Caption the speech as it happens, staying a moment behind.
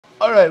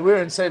All right,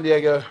 we're in San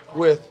Diego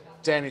with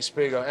Dani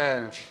Speegle,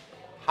 and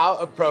how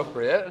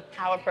appropriate.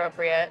 How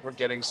appropriate. We're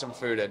getting some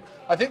food in.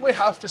 I think we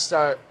have to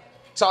start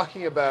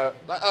talking about,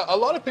 a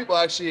lot of people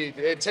actually,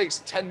 it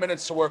takes 10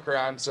 minutes to work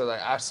around to like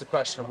ask the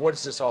question of what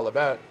is this all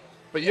about?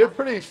 But you're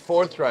pretty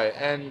forthright,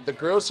 and the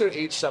Girls Who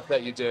Eat stuff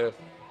that you do,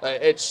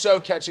 it's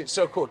so catchy, it's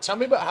so cool. Tell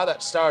me about how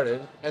that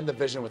started and the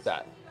vision with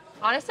that.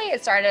 Honestly,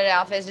 it started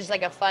off as just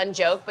like a fun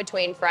joke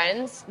between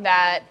friends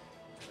that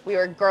we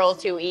were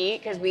girls who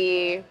eat, because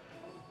we,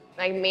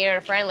 like me and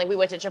a friend, like we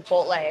went to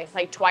Chipotle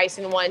like twice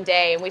in one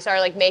day, and we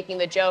started like making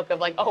the joke of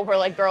like, oh, we're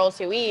like girls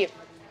who eat.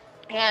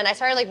 And I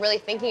started like really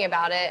thinking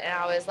about it, and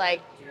I was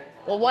like,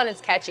 well, one,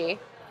 it's catchy.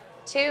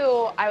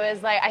 Two, I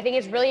was like, I think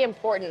it's really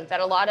important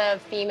that a lot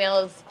of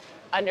females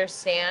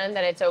understand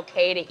that it's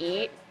okay to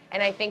eat.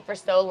 And I think for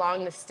so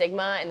long, the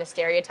stigma and the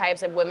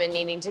stereotypes of women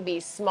needing to be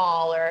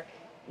small, or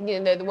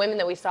the women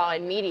that we saw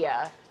in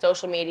media,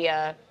 social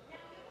media,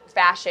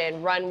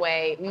 fashion,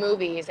 runway,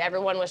 movies,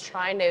 everyone was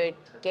trying to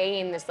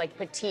gain this like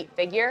petite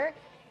figure.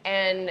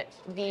 And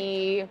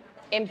the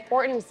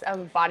importance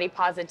of body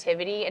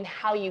positivity and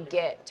how you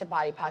get to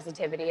body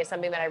positivity is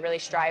something that I really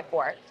strive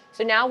for.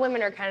 So now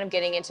women are kind of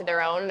getting into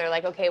their own. They're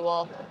like, okay,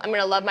 well, I'm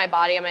going to love my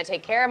body. I'm going to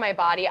take care of my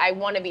body. I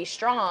want to be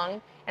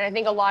strong. And I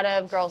think a lot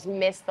of girls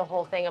miss the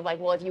whole thing of like,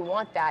 well, if you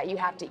want that, you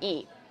have to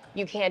eat.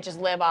 You can't just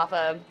live off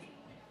of,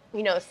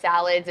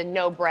 salads and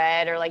no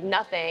bread or like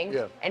nothing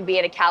and be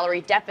at a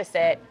calorie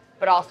deficit,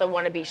 but also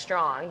want to be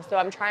strong. So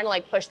I'm trying to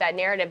like push that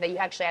narrative that you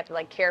actually have to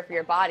like care for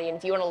your body. And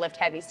if you want to lift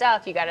heavy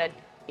stuff, you got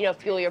to,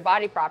 fuel your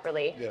body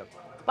properly. Yeah.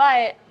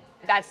 But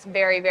that's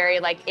very, very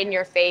like in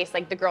your face,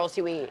 like the Girls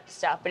Who Eat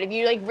stuff. But if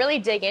you like really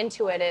dig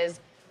into it, is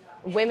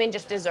women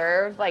just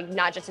deserve like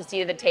not just a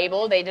seat at the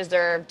table, they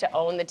deserve to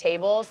own the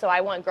table. So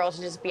I want girls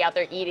to just be out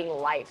there eating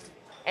life.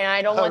 And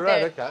I don't want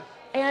them. Okay.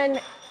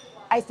 And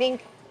I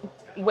think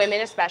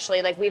women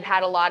especially, like we've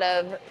had a lot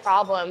of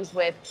problems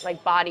with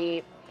like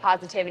body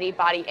positivity,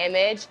 body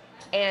image,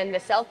 and the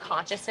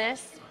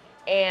self-consciousness,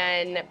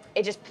 and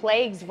it just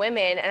plagues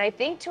women. And I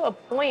think to a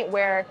point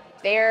where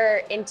they're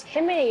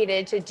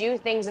intimidated to do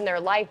things in their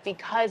life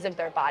because of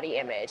their body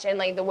image and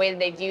like the way that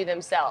they view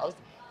themselves.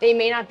 They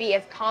may not be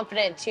as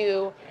confident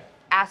to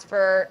ask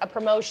for a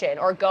promotion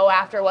or go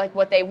after like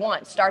what they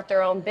want, start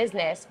their own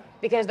business,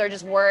 because they're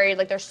just worried,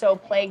 like they're so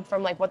plagued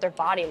from like what their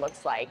body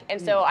looks like. And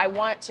so I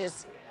want to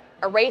just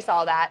erase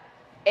all that.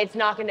 It's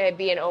not going to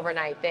be an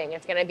overnight thing.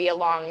 It's going to be a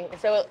long,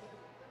 so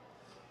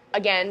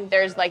again,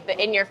 there's like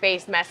the in your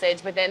face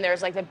message, but then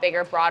there's like the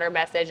bigger, broader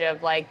message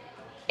of like,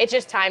 it's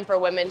just time for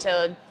women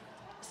to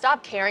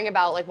stop caring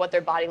about like what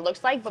their body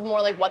looks like, but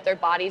more like what their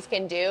bodies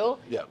can do.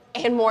 Yeah.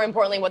 And more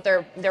importantly, what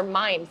their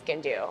minds can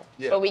do.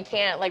 Yeah. But we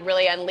can't like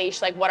really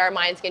unleash like what our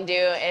minds can do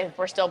if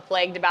we're still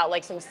plagued about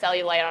like some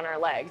cellulite on our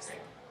legs.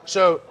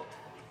 So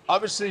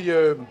obviously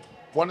you're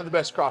one of the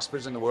best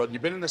CrossFitters in the world.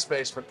 You've been in the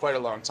space for quite a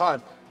long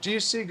time. Do you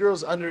see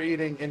girls under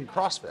eating in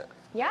CrossFit?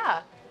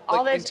 Yeah.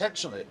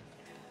 Intentionally?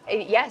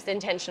 Yes,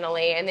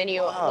 intentionally. And then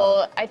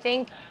well, I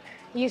think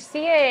you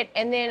see it,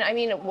 and then, I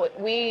mean,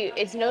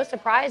 it's no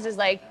surprise is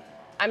like,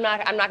 I'm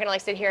not gonna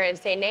like sit here and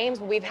say names,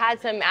 but we've had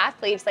some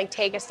athletes like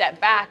take a step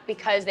back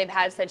because they've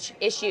had such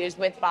issues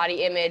with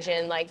body image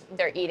and like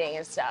their eating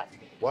and stuff.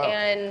 Wow.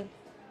 And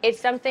it's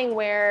something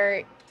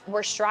where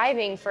we're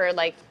striving for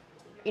like,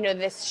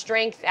 this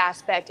strength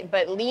aspect,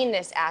 but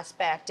leanness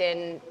aspect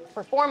and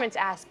performance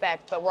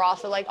aspect, but we're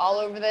also like all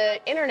over the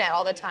internet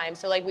all the time.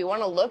 So like we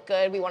want to look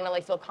good, we want to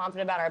like feel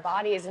confident about our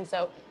bodies, and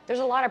so there's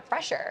a lot of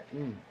pressure.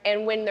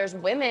 And when there's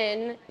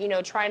women,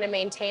 trying to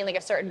maintain like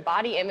a certain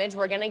body image,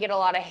 we're gonna get a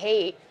lot of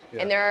hate.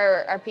 And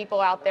there are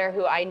people out there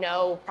who I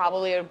know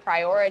probably would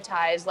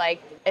prioritize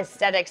like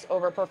aesthetics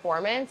over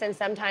performance, and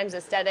sometimes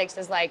aesthetics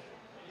is like,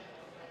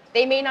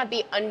 they may not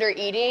be under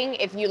eating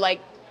if you like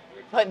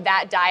put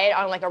that diet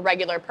on like a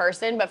regular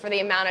person, but for the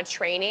amount of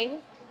training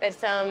that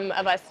some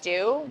of us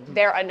do,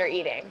 they're under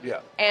eating. Yeah.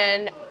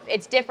 And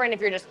it's different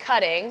if you're just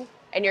cutting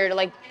and you're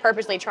like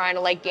purposely trying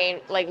to like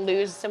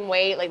lose some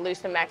weight, like lose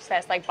some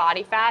excess like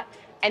body fat,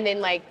 and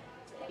then like,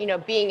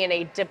 being in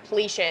a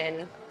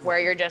depletion where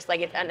you're just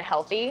like, it's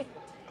unhealthy.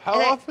 How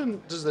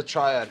often does the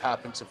triad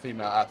happen to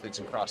female athletes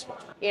in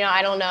CrossFit?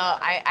 I don't know.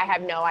 I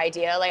have no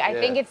idea. Like, I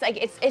think it's like,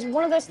 it's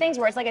one of those things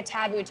where it's like a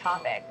taboo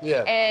topic.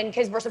 Yeah. And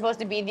because we're supposed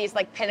to be these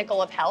like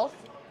pinnacle of health.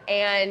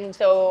 And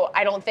so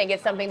I don't think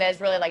it's something that is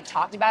really like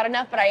talked about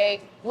enough, but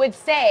I would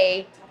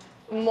say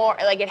more,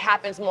 like it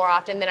happens more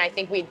often than I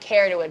think we'd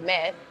care to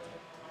admit.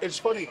 It's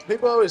funny,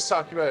 people always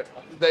talk about,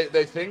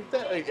 they think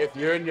that like, if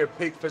you're in your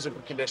peak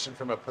physical condition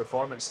from a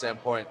performance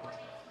standpoint,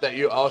 that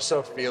you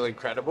also feel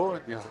incredible.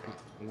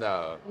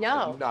 No,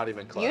 not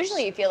even close.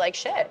 Usually you feel like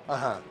shit.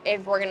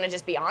 If we're gonna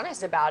just be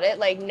honest about it,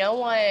 like no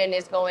one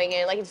is going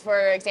in, like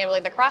for example,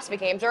 like the CrossFit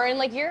Games or in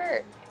like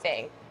your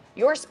thing,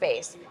 your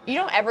space. You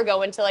don't ever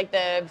go into like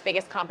the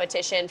biggest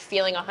competition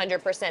feeling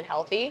 100%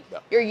 healthy. No.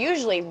 You're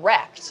usually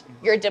wrecked.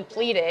 You're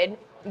depleted.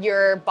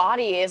 Your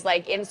body is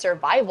like in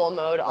survival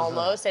mode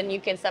almost, and you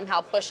can somehow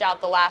push out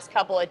the last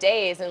couple of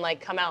days and like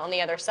come out on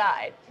the other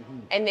side.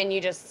 And then you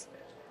just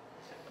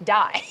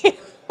die.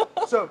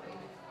 So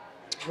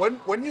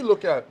when you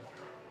look at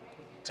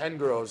 10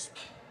 girls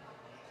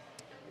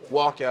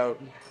walk out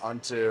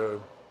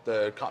onto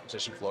the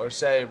competition floor,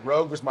 say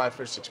Rogue was my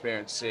first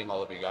experience seeing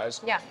all of you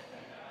guys. Yeah.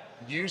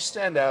 You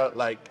stand out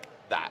like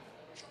that.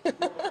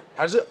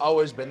 Has it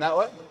always been that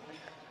way?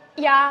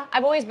 Yeah,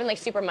 I've always been like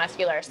super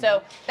muscular.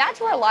 So that's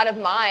where a lot of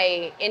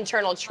my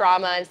internal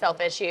trauma and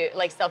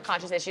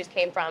self-conscious issues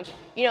came from.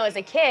 You know, as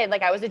a kid,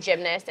 like I was a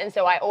gymnast, and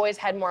so I always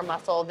had more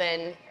muscle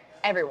than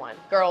everyone,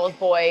 girls,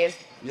 boys,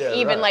 Yeah,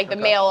 even right. like the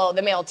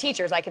male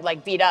teachers I could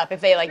like beat up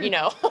if they like, like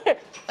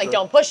Sure.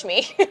 don't push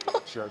me.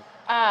 Sure.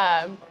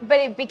 But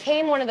it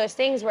became one of those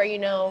things where,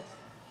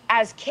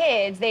 as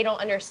kids, they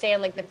don't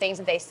understand like the things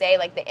that they say,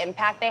 like the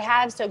impact they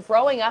have. So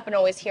growing up and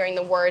always hearing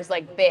the words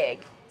like big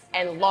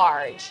and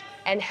large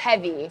and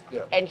heavy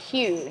and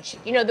huge,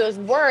 those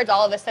words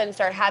all of a sudden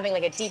start having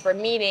like a deeper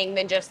meaning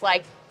than just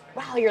like,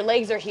 wow, your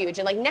legs are huge.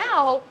 And like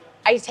now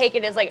I take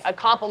it as like a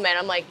compliment.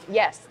 I'm like,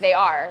 yes, they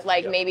are.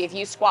 Like maybe if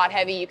you squat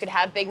heavy, you could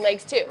have big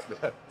legs too.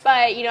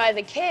 But, as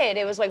a kid,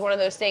 it was like one of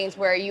those things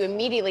where you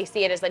immediately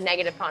see it as a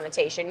negative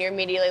connotation. You're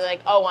immediately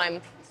like, oh,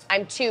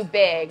 I'm too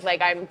big,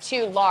 like I'm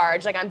too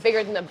large, like I'm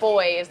bigger than the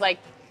boys, like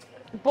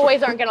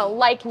boys aren't gonna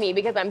like me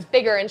because I'm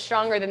bigger and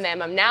stronger than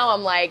them. I'm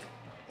like,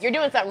 you're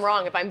doing something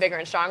wrong if I'm bigger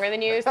and stronger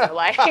than you, so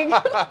like.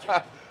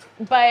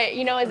 But,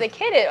 as a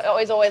kid, it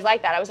was always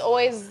like that. I was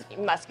always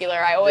muscular.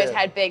 I always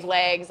had big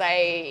legs.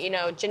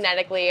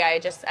 Genetically,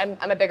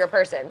 I'm a bigger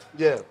person.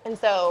 Yeah. And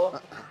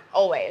so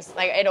always,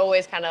 like it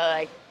always kind of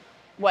like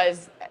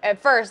was at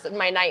first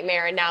my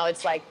nightmare, and now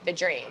it's like the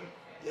dream.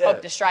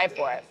 Hope to strive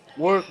for it.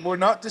 We're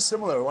not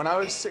dissimilar. When I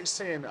was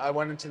 16, I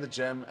went into the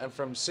gym, and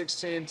from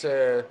 16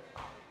 to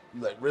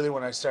like really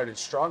when I started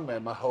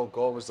strongman, my whole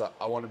goal was that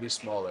I want to be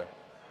smaller.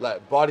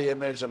 Like body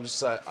image, I'm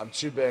just like, I'm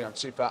too big, I'm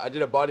too fat. I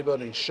did a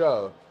bodybuilding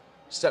show,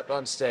 stepped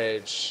on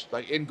stage,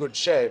 like in good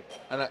shape,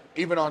 and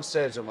even on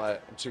stage, I'm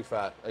like, I'm too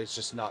fat. It's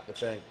just not the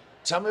thing.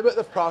 Tell me about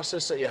the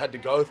process that you had to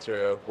go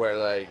through where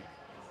like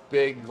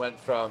big went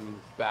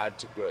from bad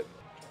to good.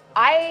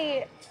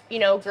 I,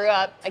 grew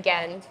up,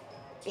 again,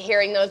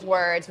 hearing those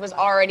words, was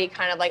already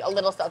kind of like a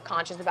little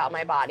self-conscious about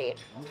my body.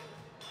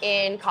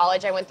 In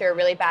college, I went through a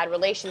really bad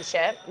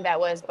relationship that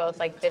was both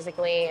like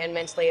physically and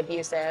mentally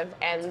abusive,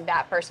 and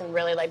that person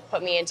really like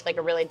put me into like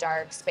a really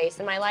dark space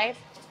in my life.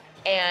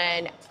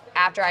 And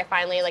after I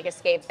finally like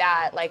escaped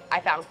that, like I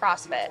found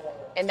CrossFit,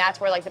 and that's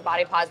where like the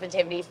body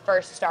positivity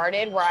first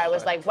started, where I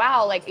was like,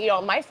 wow, like,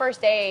 my first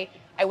day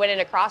I went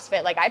into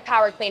CrossFit, like I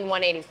power clean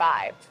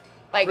 185.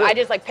 Like really? I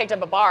just like picked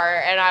up a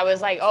bar and I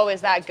was like, oh, is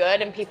that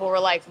good? And people were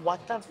like,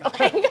 what the fuck?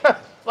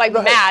 Like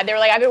right. Mad. They were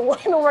like, I've been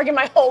working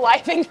my whole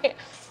life.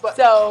 But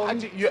so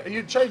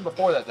you trained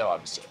before that though,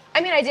 obviously.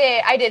 I mean,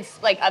 I did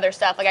like other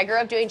stuff. Like I grew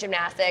up doing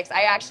gymnastics.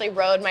 I actually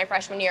rode my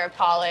freshman year of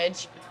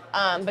college,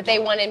 but they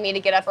wanted me to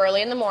get up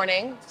early in the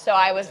morning. So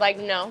I was like,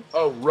 no.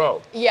 Oh,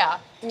 row. Yeah.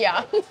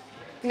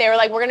 And they were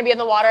like, we're going to be in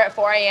the water at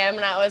 4 a.m.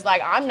 And I was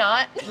like, I'm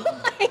not.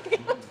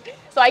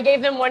 So I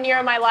gave them 1 year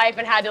of my life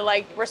and had to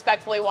like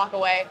respectfully walk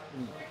away.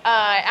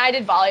 I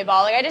did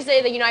volleyball. Like I just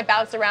did, I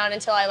bounced around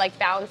until I like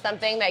found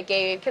something that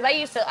because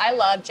I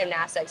loved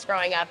gymnastics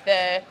growing up.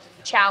 The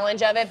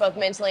challenge of it, both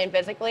mentally and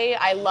physically.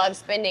 I loved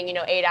spending,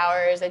 8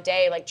 hours a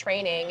day like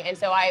training. And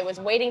so I was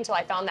waiting till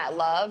I found that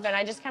love, and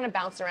I just kind of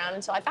bounced around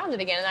until I found it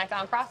again, and I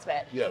found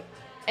CrossFit. Yeah.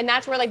 And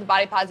that's where like the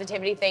body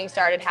positivity thing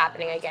started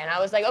happening again. I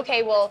was like,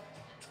 okay, well,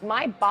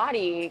 my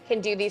body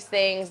can do these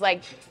things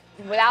like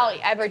without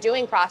ever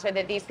doing CrossFit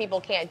that these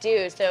people can't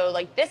do. So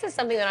like this is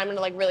something that I'm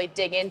gonna like really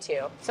dig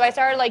into. So I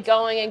started like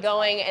going,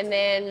 and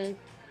then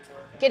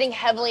getting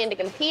heavily into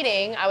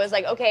competing. I was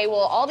like, okay, well,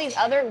 all these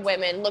other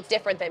women look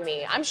different than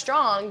me. I'm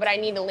strong, but I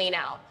need to lean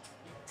out.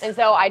 And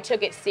so I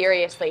took it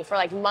seriously for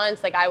like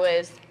months. Like I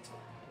was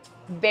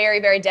very,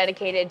 very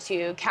dedicated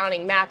to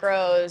counting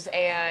macros,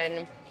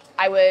 and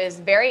I was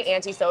very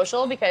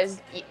antisocial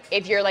because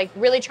if you're like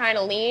really trying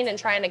to lean and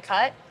trying to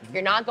cut,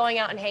 you're not going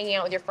out and hanging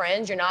out with your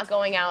friends. You're not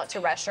going out to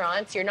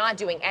restaurants. You're not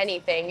doing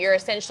anything. You're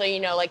essentially,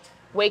 like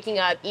waking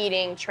up,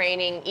 eating,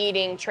 training,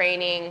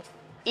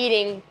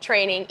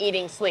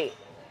 sleep.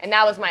 And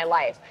that was my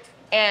life.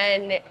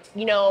 And,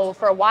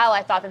 for a while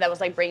I thought that was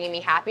like bringing me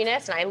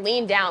happiness, and I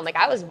leaned down. Like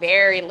I was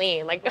very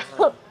lean, like,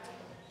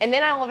 and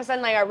then all of a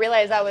sudden, like I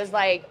realized I was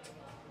like,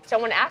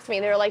 someone asked me,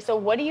 they were like, so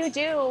what do you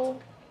do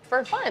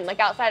for fun, like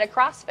outside of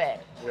CrossFit?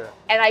 Yeah.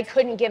 And I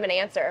couldn't give an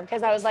answer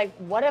because I was like,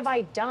 what have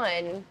I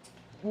done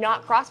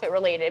not CrossFit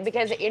related?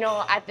 Because,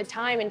 at the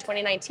time in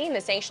 2019, the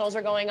sanctionals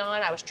were going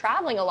on. I was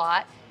traveling a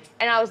lot.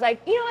 And I was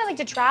like, I like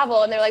to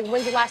travel. And they're like,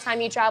 when's the last time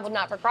you traveled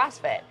not for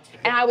CrossFit?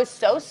 And I was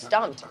so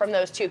stumped from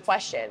those two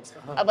questions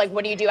of like,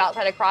 what do you do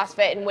outside of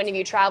CrossFit? And when have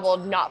you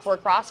traveled not for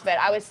CrossFit?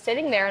 I was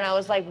sitting there and I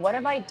was like, what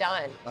have I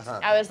done?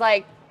 I was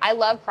like, I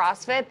love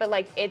CrossFit, but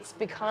like it's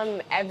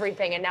become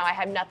everything. And now I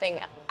have nothing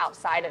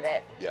outside of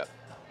it. Yeah.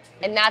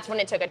 And that's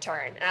when it took a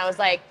turn. And I was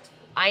like,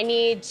 I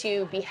need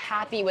to be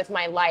happy with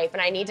my life,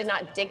 and I need to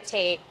not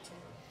dictate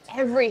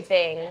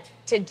everything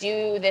to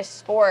do this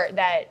sport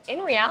that in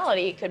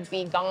reality could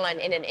be gone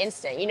in an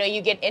instant. You know,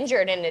 you get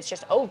injured and it's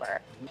just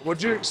over.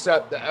 Would you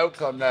accept the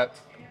outcome that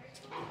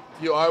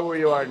you are where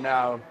you are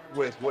now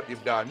with what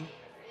you've done?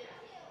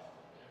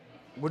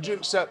 Would you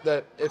accept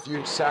that if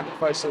you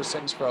sacrifice those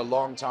things for a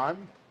long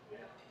time,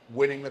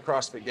 winning the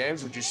CrossFit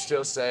Games, would you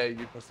still say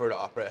you prefer to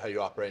operate how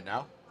you operate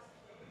now?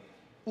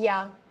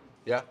 Yeah.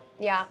 Yeah?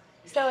 Yeah.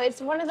 So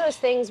it's one of those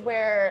things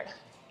where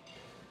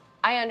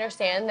I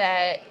understand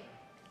that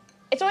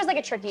it's always like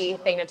a tricky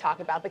thing to talk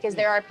about because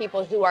there are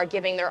people who are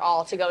giving their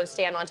all to go and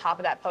stand on top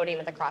of that podium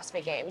at the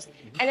CrossFit Games.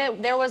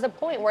 And there was a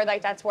point where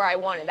like that's where I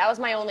wanted. That was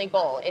my only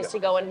goal is to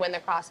go and win the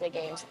CrossFit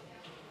Games.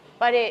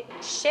 But it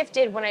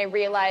shifted when I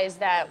realized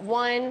that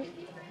one,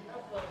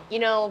 you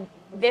know,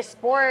 this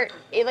sport,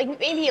 like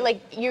maybe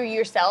like you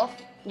yourself,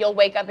 you'll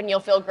wake up and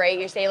you'll feel great.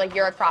 You say like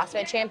you're a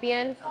CrossFit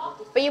champion,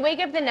 but you wake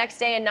up the next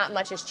day and not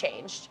much has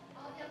changed.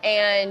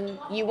 And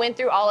you went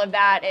through all of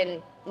that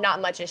and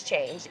not much has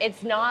changed.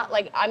 It's not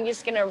like, I'm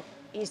just gonna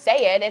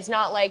say it, it's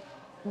not like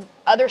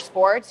other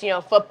sports, you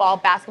know, football,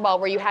 basketball,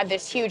 where you have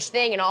this huge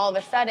thing and all of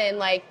a sudden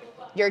like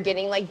you're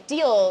getting like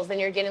deals and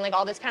you're getting like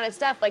all this kind of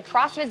stuff. Like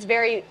CrossFit's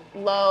very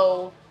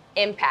low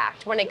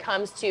impact when it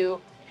comes to,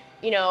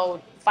 you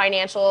know,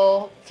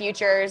 financial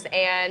futures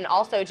and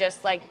also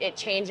just like it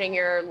changing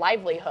your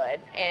livelihood.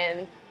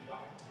 And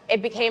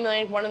it became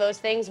like one of those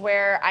things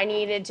where I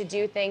needed to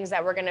do things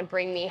that were going to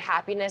bring me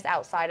happiness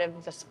outside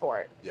of the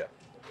sport. Yeah.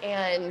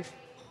 And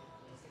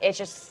it's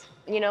just,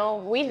 you know,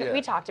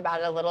 we talked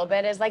about it a little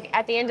bit. Is like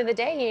at the end of the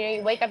day, you know,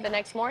 you wake up the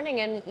next morning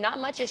and not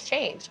much has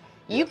changed.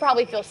 You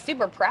probably feel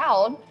super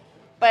proud,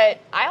 but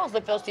I also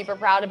feel super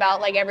proud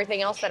about like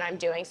everything else that I'm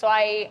doing. So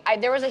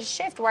there was a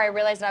shift where I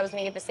realized that I was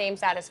going to get the same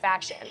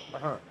satisfaction.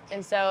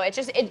 And so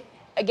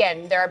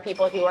again, there are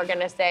people who are going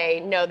to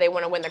say, no, they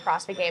want to win the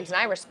CrossFit Games, and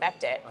I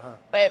respect it.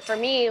 But for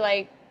me,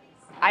 like,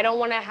 I don't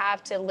want to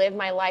have to live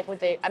my life with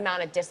the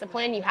amount of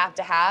discipline you have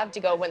to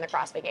go win the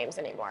CrossFit Games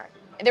anymore.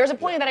 There was a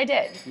point that I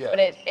did, but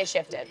it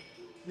shifted.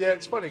 Yeah,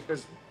 it's funny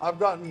because I've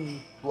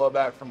gotten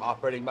blowback from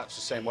operating much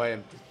the same way,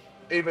 and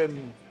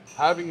even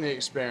having the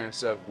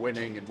experience of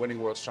winning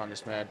World's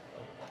Strongest Man,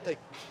 like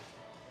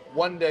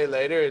one day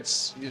later,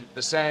 it's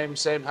the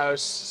same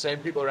house, same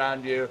people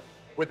around you,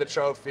 with a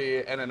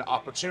trophy and an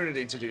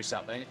opportunity to do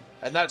something.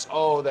 And that's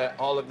all that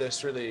all of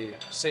this really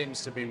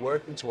seems to be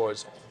working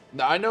towards.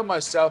 Now, I know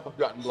myself, I've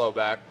gotten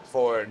blowback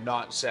for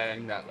not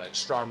saying that like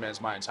strongman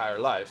is my entire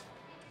life.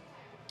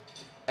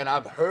 And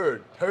I've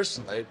heard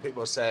personally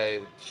people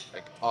say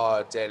like,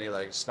 oh, Dani,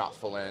 like it's not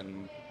full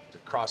in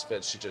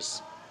CrossFit.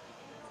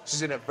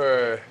 She's in it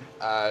for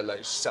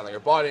like selling her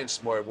body and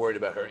she's more worried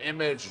about her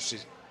image.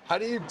 How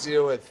do you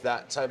deal with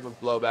that type of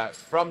blowback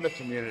from the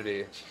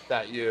community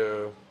that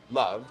you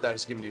love that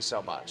has given you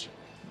so much?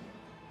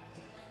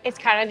 It's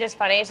kind of just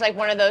funny. It's like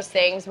one of those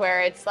things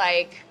where it's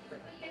like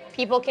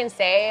people can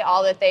say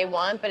all that they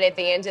want, but at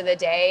the end of the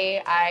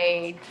day,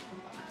 I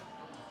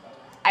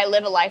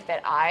live a life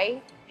that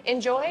I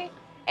enjoy.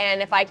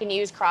 And if I can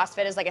use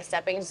CrossFit as like a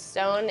stepping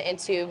stone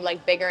into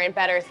like bigger and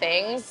better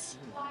things,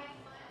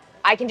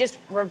 I can just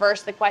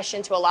reverse the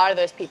question to a lot of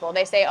those people.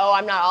 They say, oh,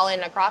 I'm not all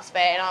in a CrossFit.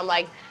 And I'm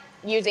like,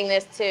 using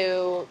this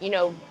to, you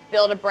know,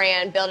 build a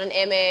brand, build an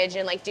image,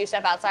 and like do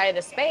stuff outside of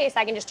the space.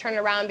 I can just turn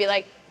around and be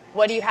like,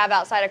 what do you have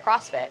outside of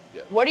CrossFit?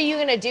 Yeah. What are you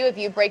going to do if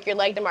you break your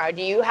leg tomorrow?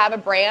 Do you have a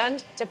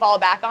brand to fall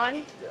back on?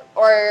 Yeah.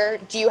 Or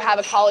do you have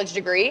a college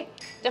degree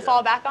to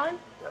fall back on?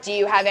 Yeah. Do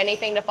you have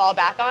anything to fall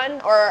back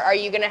on? Or are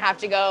you going to have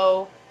to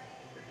go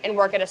and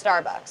work at a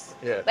Starbucks?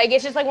 Yeah. Like,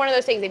 it's just like one of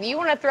those things. If you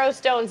want to throw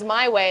stones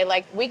my way,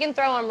 like, we can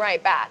throw them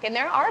right back. And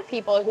there are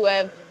people who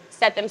have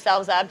set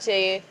themselves up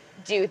to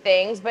do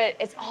things, but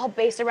it's all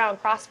based around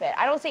CrossFit.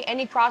 I don't see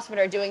any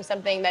CrossFitter doing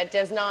something that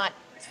does not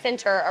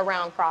center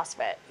around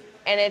CrossFit.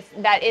 And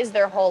that is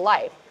their whole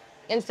life.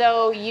 And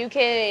so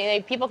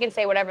people can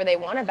say whatever they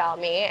want about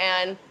me,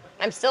 and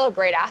I'm still a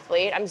great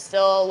athlete. I'm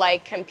still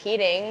like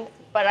competing,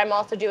 but I'm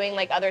also doing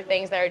like other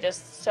things that are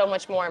just so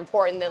much more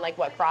important than like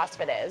what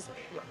CrossFit is.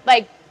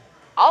 Like,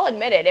 I'll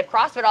admit it, if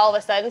CrossFit all of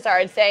a sudden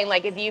started saying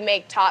like, if you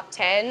make top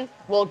 10,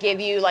 we'll give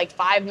you like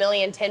 $5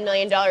 million, $10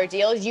 million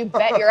deals, you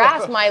bet your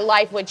ass my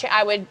life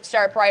I would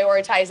start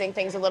prioritizing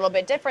things a little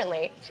bit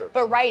differently. Sure.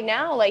 But right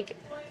now, like,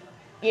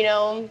 you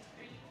know,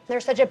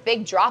 there's such a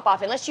big drop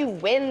off. Unless you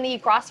win the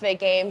CrossFit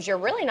Games, you're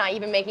really not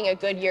even making a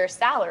good year's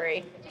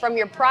salary from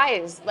your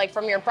prize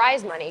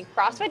money.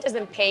 CrossFit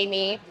doesn't pay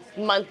me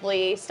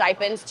monthly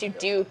stipends to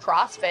do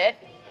CrossFit.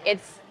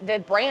 It's the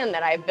brand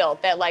that I've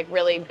built that like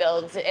really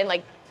builds and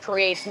like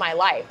creates my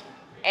life.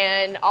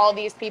 And all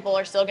these people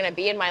are still going to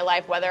be in my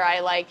life whether I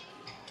like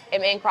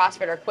am in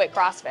CrossFit or quit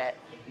CrossFit.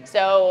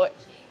 So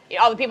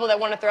all the people that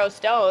want to throw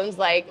stones,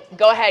 like,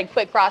 go ahead,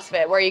 quit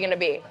CrossFit. Where are you going to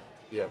be?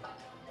 Yeah.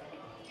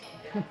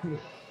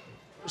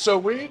 So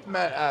we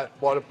met at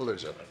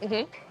Wadapalooza,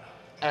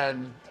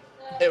 and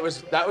that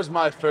was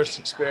my first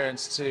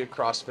experience to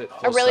CrossFit.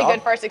 A really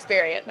good first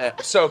experience.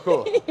 So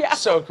cool. Yeah.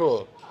 So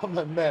cool. I'm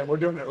like, man, we're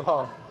doing it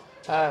wrong.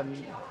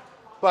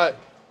 But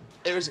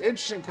it was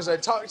interesting because I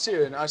talked to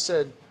you and I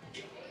said,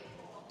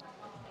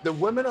 the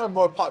women are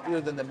more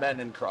popular than the men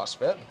in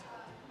CrossFit.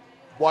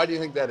 Why do you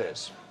think that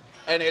is?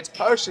 And it's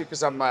partially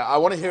because I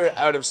want to hear it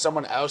out of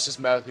someone else's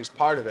mouth who's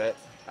part of it,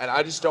 and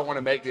I just don't want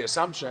to make the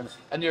assumption.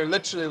 And you're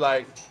literally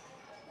like,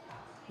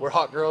 we're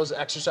hot girls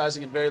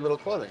exercising in very little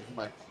clothing. I'm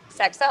like,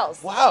 Sex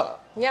sells. wow.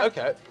 Yeah.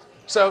 Okay.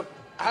 So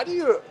how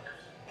do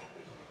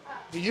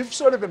you've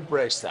sort of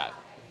embraced that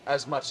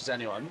as much as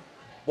anyone.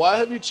 Why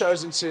have you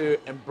chosen to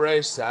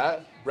embrace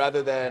that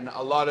rather than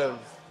a lot of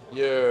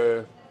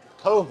your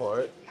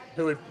cohort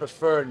who would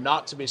prefer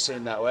not to be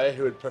seen that way,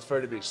 who would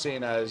prefer to be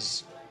seen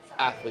as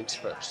athletes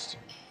first?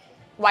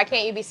 Why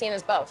can't you be seen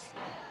as both?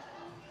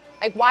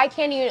 Like, why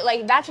can't you,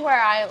 like, that's where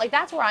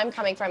I'm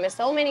coming from, is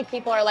so many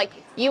people are like,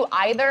 you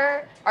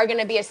either are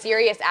gonna be a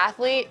serious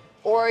athlete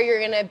or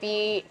you're gonna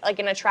be like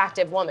an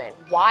attractive woman.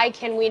 Why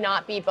can we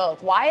not be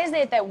both? Why is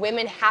it that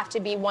women have to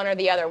be one or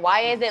the other?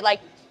 Why is it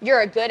like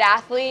you're a good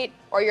athlete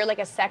or you're like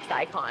a sex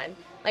icon?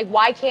 Like,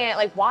 why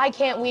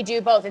can't we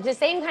do both? It's the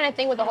same kind of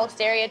thing with the whole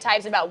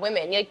stereotypes about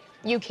women. Like,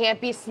 you can't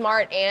be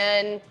smart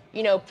and,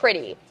 you know,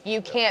 pretty.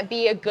 You can't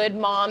be a good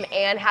mom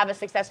and have a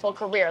successful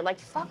career. Like,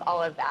 fuck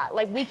all of that.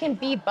 Like, we can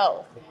be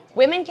both.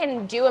 Women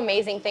can do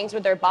amazing things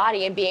with their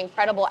body and be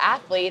incredible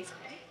athletes.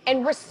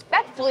 And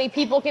respectfully,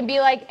 people can be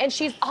like, and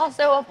she's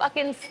also a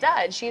fucking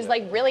stud. She's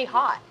like really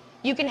hot.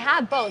 You can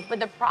have both. But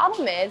the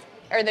problem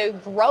are the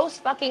gross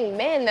fucking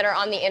men that are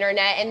on the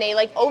internet, and they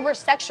like over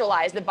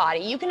sexualize the body.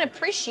 You can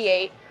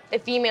appreciate the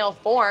female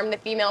form, the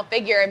female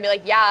figure, and be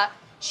like, yeah,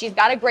 she's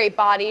got a great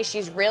body.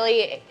 She's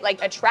really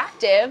like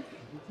attractive.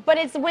 But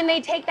it's when they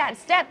take that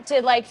step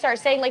to like start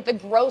saying like the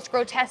gross,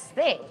 grotesque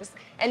things.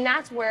 And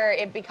that's where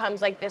it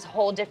becomes like this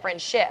whole different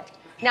shift.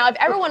 Now, if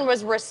everyone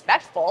was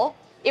respectful,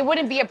 it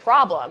wouldn't be a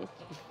problem.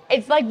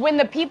 It's like when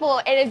the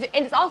people, and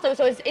it's also,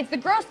 so it's the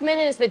gross men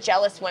and it's the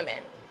jealous women.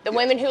 The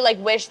women who like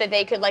wish that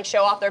they could like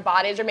show off their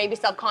bodies or maybe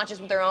self-conscious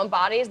with their own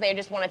bodies. They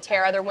just want to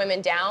tear other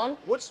women down.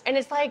 And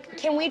it's like,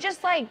 can we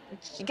just like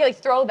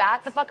throw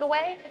that the fuck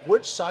away?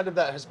 Which side of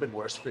that has been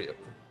worse for you?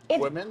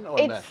 Women or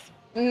men?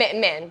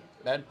 Men.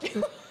 Men?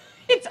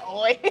 It's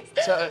always.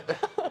 So,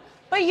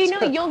 but you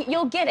know,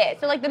 you'll get it.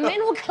 So like the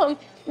men will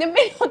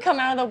come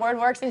out of the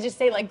WordWorks and just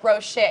say like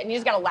gross shit, and you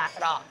just gotta laugh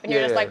it off, and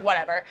you're just like,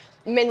 whatever.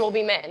 Men will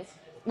be men,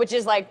 which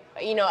is like,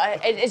 you know,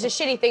 it's a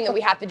shitty thing that we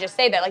have to just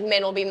say that, like,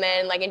 men will be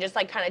men, like, and just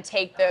like kind of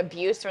take the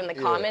abuse from the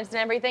comments and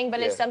everything.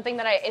 But it's something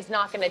that it's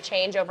not gonna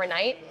change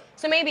overnight.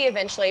 So maybe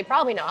eventually,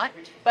 probably not.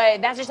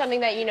 But that's just something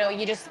that, you know,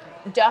 you just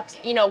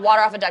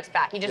water off a duck's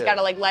back. You just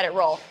gotta like let it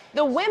roll.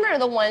 The women are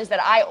the ones that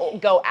I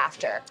go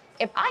after.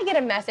 If I get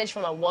a message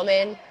from a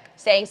woman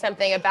saying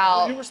something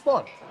about, you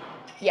respond.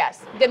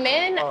 Yes, the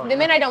men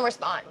I don't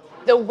respond.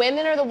 The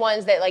women are the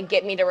ones that like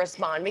get me to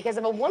respond, because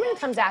if a woman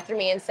comes after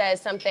me and says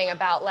something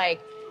about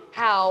like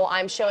how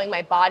I'm showing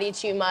my body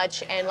too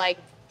much and like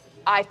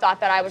I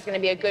thought that I was going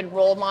to be a good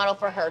role model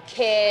for her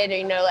kid, or,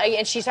 you know,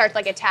 and she starts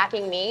like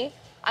attacking me,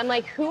 I'm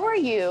like, who are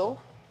you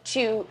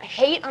to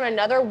hate on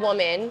another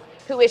woman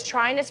who is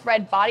trying to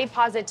spread body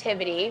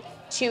positivity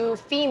to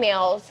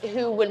females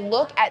who would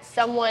look at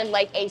someone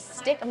like a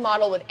stick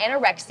model with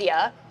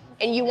anorexia,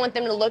 and you want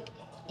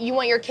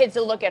your kids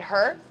to look at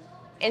her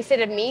instead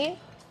of me?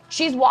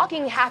 She's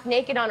walking half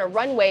naked on a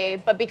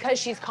runway, but because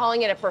she's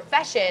calling it a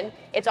profession,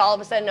 it's all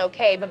of a sudden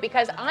okay. But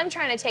because I'm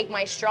trying to take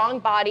my strong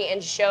body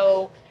and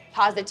show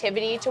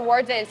positivity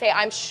towards it and say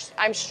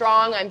I'm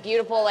strong, I'm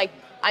beautiful, like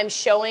I'm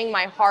showing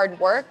my hard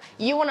work,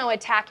 you want to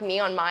attack me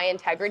on my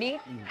integrity?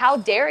 How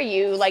dare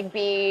you like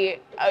be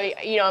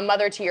a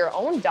mother to your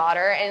own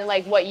daughter, and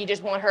like what, you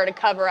just want her to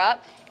cover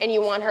up and you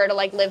want her to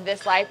like live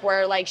this life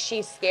where like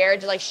she's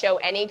scared to like show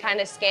any kind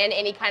of skin,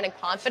 any kind of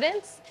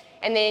confidence,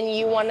 and then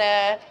you want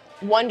to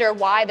wonder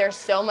why there's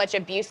so much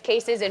abuse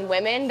cases in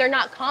women. They're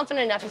not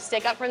confident enough to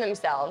stick up for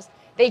themselves.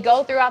 They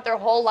go throughout their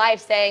whole life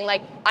saying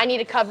like, I need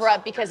to cover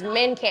up because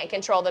men can't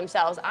control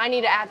themselves. I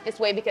need to act this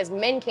way because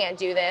men can't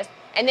do this.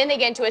 And then they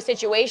get into a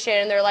situation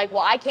and they're like,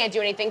 well, I can't do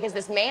anything because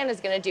this man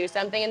is going to do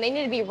something. And they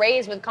need to be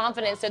raised with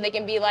confidence so they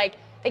can be like,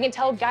 they can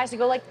tell guys to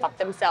go like fuck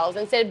themselves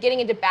instead of getting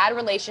into bad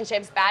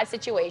relationships, bad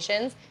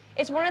situations.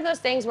 It's one of those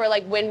things where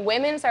like when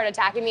women start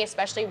attacking me,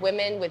 especially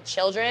women with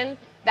children,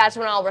 that's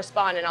when I'll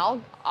respond, and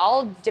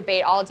I'll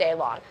debate all day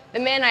long. The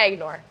men I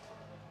ignore.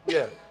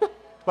 Yeah,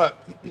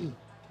 but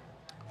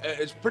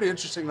it's pretty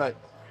interesting. Like,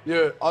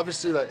 you're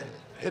obviously like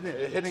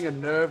hitting a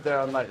nerve there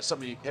on like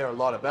something you care a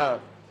lot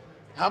about.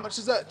 How much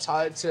is that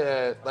tied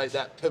to like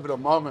that pivotal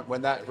moment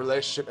when that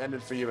relationship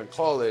ended for you in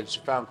college?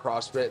 You found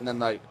CrossFit, and then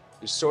like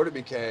you sort of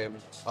became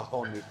a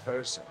whole new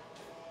person.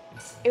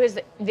 It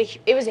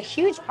was a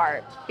huge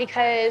part,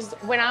 because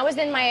when I was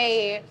in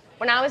my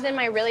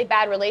really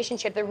bad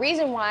relationship, the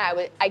reason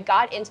why I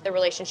got into the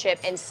relationship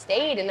and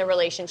stayed in the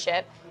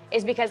relationship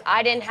is because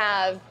I didn't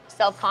have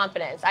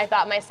self-confidence. I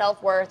thought my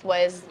self-worth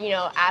was, you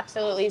know,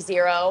 absolutely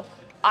zero.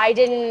 I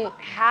didn't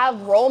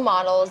have role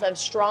models of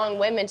strong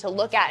women to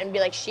look at and be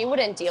like, she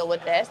wouldn't deal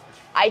with this.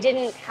 I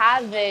didn't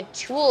have the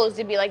tools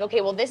to be like, okay,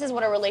 well, this is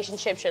what a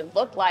relationship should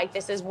look like.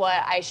 This is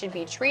what I should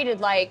be treated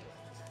like.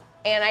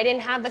 And I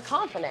didn't have the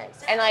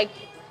confidence. And like,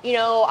 you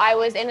know, I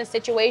was in a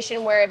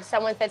situation where if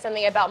someone said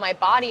something about my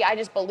body, I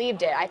just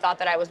believed it. I thought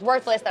that I was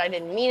worthless, that I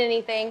didn't mean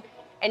anything.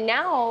 And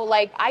now,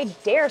 like, I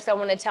dare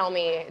someone to tell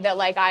me that,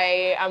 like,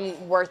 I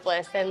am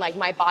worthless and, like,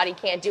 my body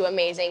can't do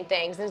amazing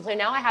things. And so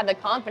now I have the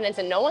confidence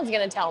and no one's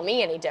going to tell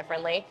me any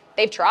differently.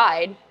 They've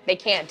tried. They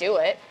can't do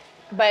it.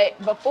 But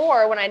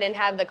before, when I didn't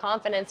have the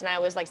confidence and I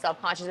was, like,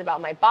 self-conscious about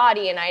my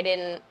body and I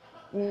didn't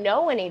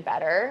know any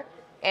better,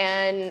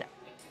 and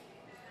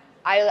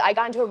I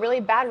got into a really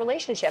bad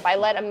relationship. I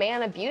let a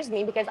man abuse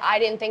me because I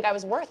didn't think I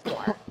was worth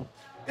more.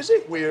 Is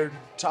it weird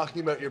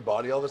talking about your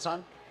body all the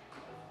time?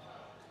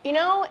 You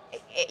know,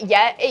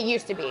 yeah, it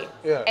used to be.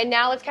 Yeah. And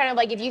now it's kind of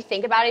like, if you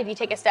think about it, if you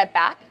take a step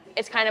back,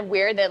 it's kind of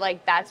weird that,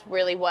 like, that's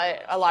really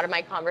what a lot of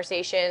my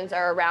conversations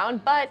are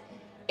around. But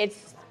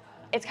it's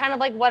kind of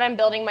like what I'm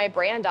building my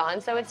brand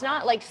on. So it's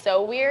not, like,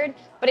 so weird.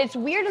 But it's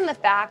weird in the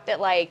fact that,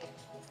 like,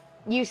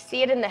 you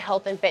see it in the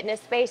health and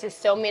fitness space is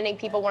so many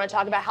people want to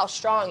talk about how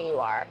strong you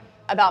are,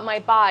 about my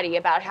body,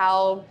 about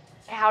how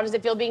does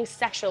it feel being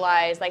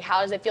sexualized, like,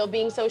 how does it feel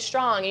being so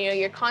strong? You know,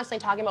 you're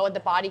constantly talking about what the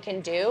body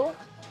can do.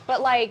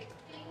 But, like,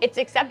 it's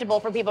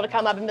acceptable for people to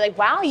come up and be like,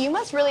 wow, you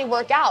must really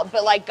work out.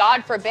 But, like,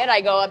 God forbid I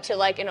go up to,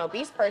 like, an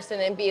obese person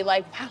and be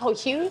like, wow,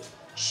 you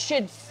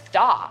should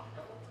stop.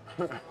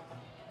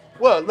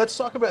 Well, let's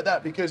talk about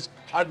that, because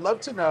I'd love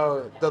to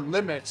know the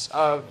limits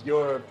of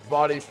your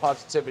body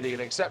positivity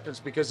and acceptance,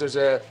 because there's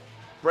a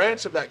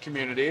branch of that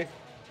community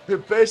who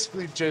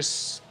basically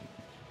just,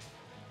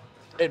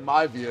 in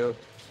my view,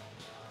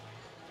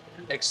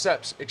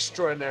 accepts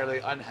extraordinarily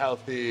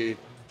unhealthy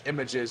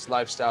images,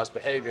 lifestyles,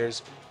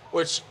 behaviors,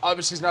 which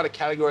obviously is not a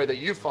category that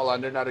you fall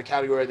under, not a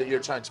category that you're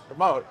trying to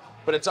promote,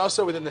 but it's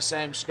also within the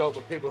same scope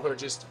of people who are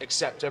just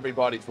accept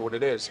everybody for what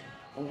it is.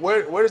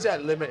 Where does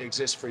that limit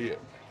exist for you?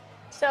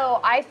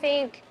 So I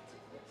think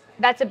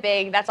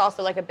that's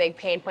also like a big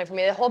pain point for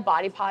me. The whole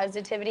body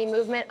positivity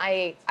movement,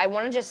 I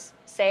want to just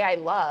say I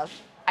love.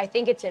 I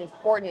think it's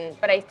important,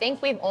 but I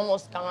think we've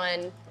almost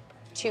gone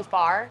too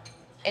far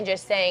in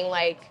just saying,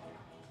 like,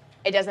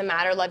 it doesn't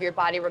matter, love your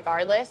body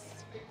regardless.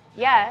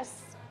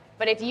 Yes,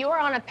 but if you are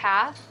on a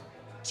path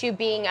to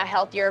being a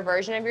healthier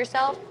version of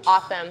yourself,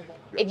 awesome.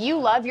 If you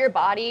love your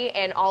body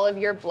and all of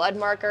your blood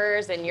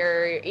markers and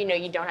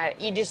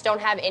you just don't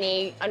have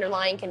any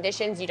underlying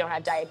conditions, you don't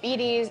have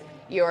diabetes,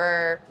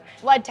 your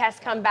blood tests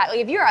come back. Like,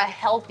 if you're a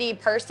healthy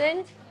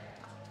person,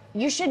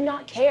 you should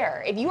not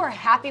care. If you are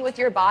happy with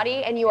your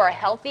body and you are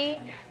healthy,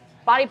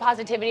 body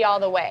positivity all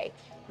the way.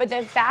 But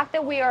the fact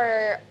that we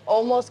are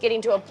almost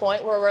getting to a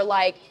point where we're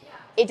like,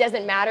 it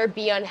doesn't matter,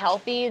 be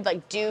unhealthy,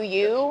 like, do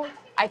you?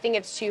 I think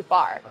it's too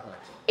far.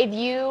 If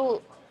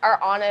you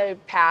are on a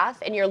path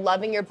and you're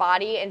loving your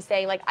body and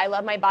saying, like, I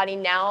love my body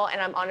now and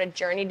I'm on a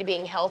journey to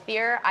being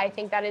healthier, I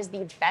think that is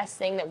the best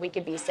thing that we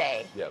could be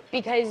saying. Yep.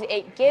 Because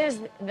it gives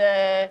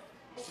the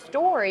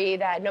story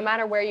that no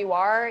matter where you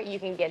are, you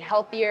can get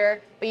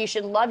healthier, but you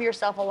should love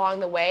yourself along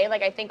the way.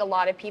 Like, I think a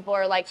lot of people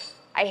are like,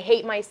 I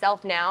hate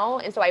myself now,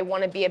 and so I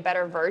want to be a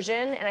better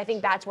version. And I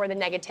think that's where the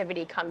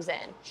negativity comes in.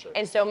 Sure.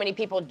 And so many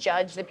people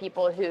judge the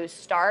people who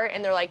start,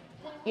 and they're like,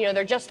 you know,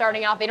 they're just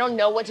starting out. They don't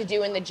know what to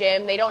do in the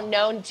gym. They don't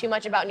know too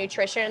much about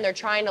nutrition, and they're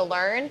trying to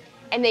learn.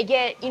 And they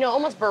get, you know,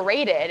 almost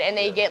berated, and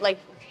they get, like,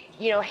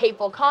 you know,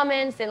 hateful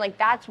comments. And, like,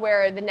 that's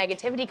where the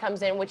negativity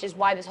comes in, which is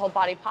why this whole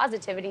body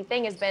positivity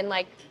thing has been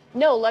like,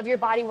 no, love your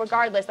body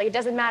regardless. Like, it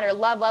doesn't matter.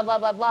 Love, love,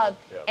 love, love, love.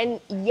 Yep.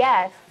 And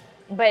yes,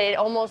 but it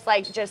almost,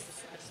 like, just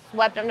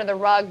swept under the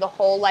rug the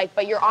whole, like,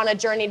 but you're on a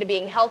journey to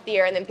being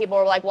healthier, and then people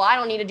were like, well, I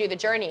don't need to do the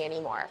journey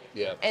anymore.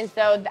 Yeah. And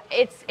so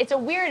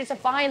it's a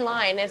fine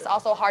line. It's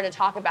also hard to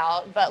talk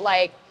about, but,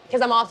 like,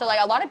 because I'm also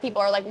like, a lot of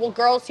people are like, well,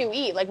 girls who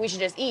eat, like, we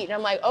should just eat. And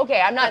I'm like, okay,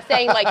 I'm not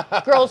saying,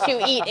 like, girls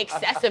who eat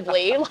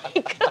excessively.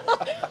 Like,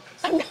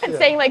 I'm not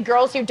saying, like,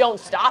 girls who don't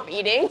stop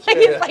eating. Like,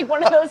 it's like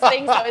one of those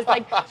things that was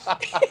like,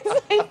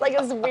 it's like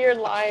this weird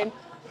line.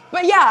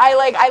 But yeah,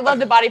 I love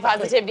the body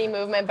positivity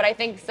movement, but I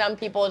think some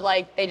people,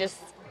 like, they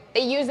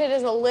use it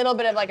as a little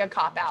bit of, like, a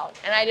cop-out.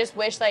 And I just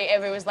wish, like,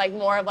 if it was, like,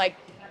 more of, like,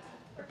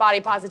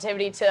 body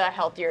positivity to a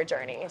healthier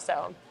journey.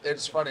 So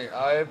it's funny.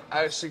 I've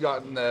actually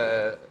gotten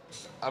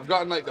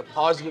like the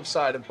positive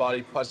side of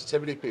body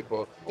positivity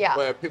people. Yeah.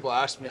 Where people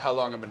ask me how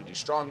long I'm going to do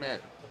strongman.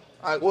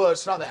 Well,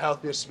 it's not the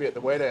healthiest to be at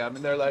the weight I am,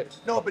 and they're like,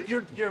 no, but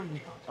you're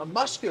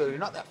muscular. You're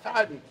not that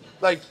fat. And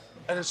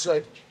it's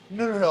like,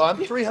 no.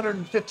 I'm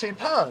 315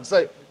 pounds.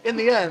 Like, in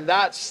the end,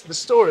 that's the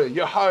story.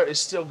 Your heart is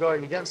still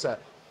going against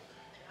that.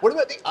 What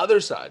about the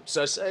other side?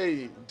 So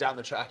say down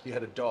the track you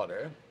had a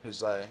daughter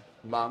who's like,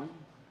 Mom,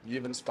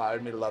 you've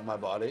inspired me to love my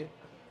body.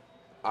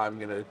 I'm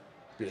going to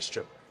be a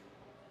stripper.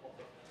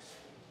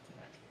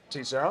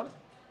 Teach their own?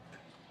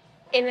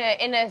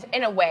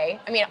 in a way,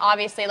 I mean,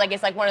 obviously, like,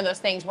 it's like one of those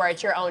things where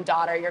it's your own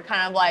daughter. You're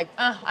kind of like,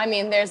 I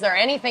mean, is there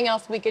anything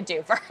else we could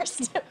do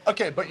first?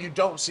 Okay, but you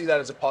don't see that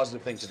as a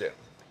positive thing to do.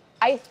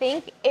 I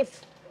think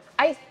it's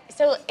like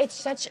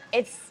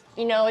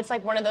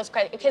one of those,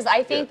 because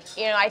I think,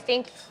 I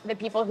think the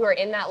people who are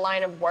in that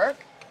line of work,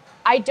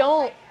 I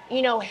don't,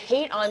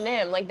 hate on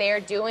them. Like, they are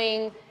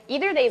doing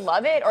either they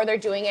love it or they're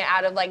doing it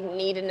out of like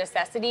need and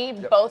necessity.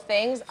 Yep. Both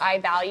things I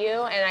value,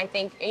 and I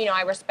think, you know,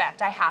 I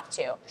respect. I have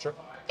to. Sure.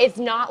 It's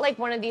not like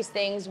one of these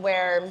things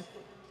where,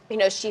 you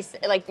know, she's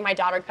like, my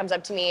daughter comes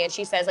up to me and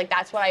she says like,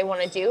 that's what I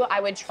want to do.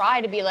 I would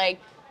try to be like,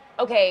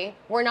 okay,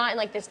 we're not in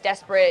like this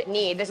desperate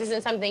need. This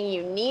isn't something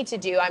you need to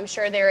do. I'm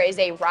sure there is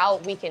a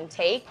route we can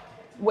take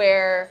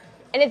where,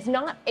 and it's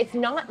not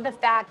the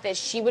fact that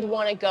she would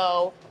want to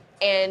go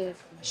and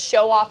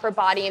show off her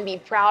body and be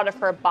proud of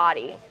her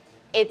body.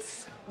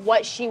 It's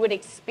what she would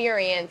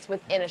experience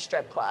within a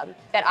strip club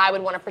that I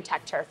would want to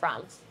protect her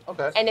from.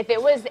 Okay. And if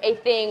it was a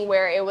thing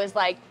where it was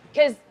like,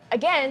 because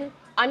again,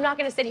 I'm not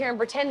going to sit here and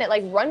pretend that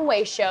like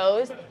runway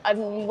shows of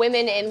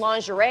women in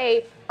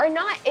lingerie are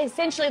not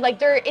essentially like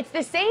it's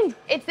the same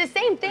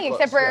thing,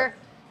 except for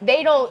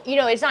they don't, you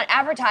know, it's not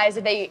advertised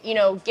that they, you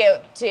know,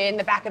 get to in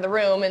the back of the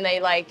room and they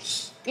like,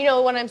 you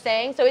know what I'm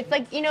saying? So it's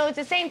like, you know, it's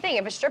the same thing.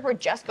 If a stripper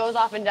just goes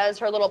off and does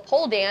her little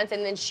pole dance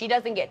and then she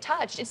doesn't get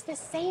touched, it's the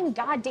same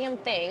goddamn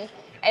thing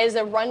as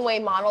a runway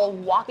model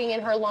walking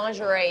in her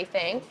lingerie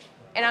thing.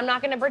 And I'm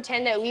not going to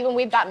pretend that even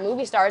we've got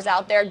movie stars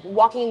out there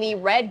walking the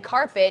red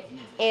carpet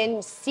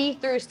in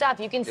see-through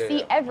stuff. You can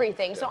see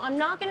everything. So I'm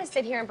not going to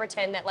sit here and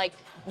pretend that like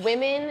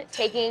women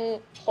taking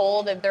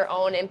hold of their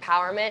own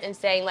empowerment and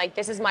saying like,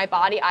 this is my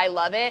body, I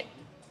love it,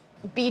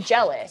 be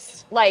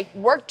jealous. Like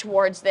work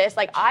towards this.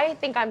 Like I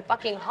think I'm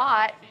fucking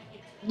hot.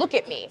 Look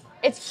at me.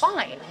 It's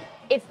fine.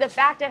 It's the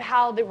fact of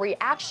how the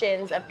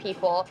reactions of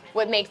people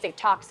what makes it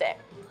toxic.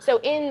 So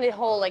in the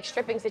whole like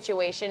stripping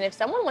situation, if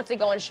someone wants to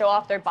go and show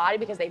off their body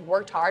because they've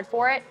worked hard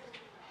for it,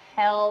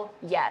 hell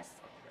yes.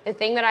 The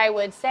thing that I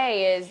would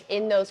say is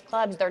in those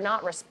clubs, they're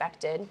not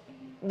respected.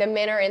 The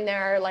men are in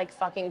there like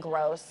fucking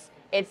gross.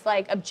 It's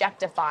like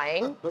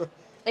objectifying.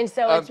 And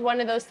so it's one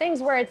of those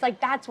things where it's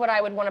like, that's what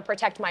I would want to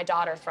protect my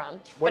daughter from.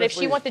 But if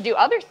she wants to do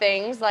other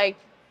things, like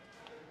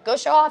go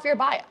show off your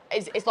body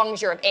as long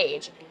as you're of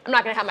age. I'm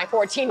not going to have my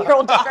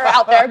 14-year-old daughter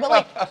out there, but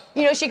like,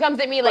 you know, she comes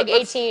at me like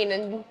 18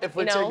 and, if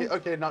we you know. take it,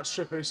 okay, not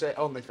stripper, say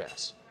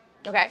OnlyFans.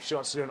 Okay. She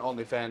wants to do an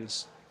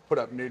OnlyFans, put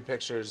up nude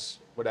pictures,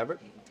 whatever.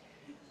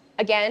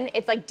 Again,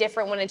 it's like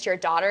different when it's your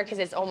daughter because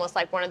it's almost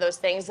like one of those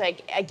things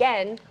like,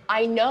 again,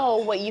 I know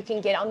what you can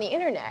get on the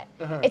internet.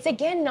 It's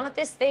again, not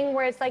this thing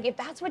where it's like, if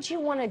that's what you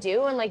want to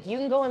do and like you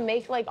can go and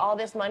make like all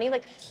this money,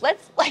 like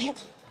let's like,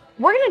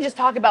 we're going to just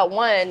talk about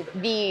one,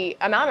 the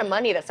amount of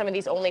money that some of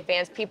these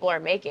OnlyFans people are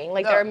making.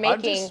 Like they're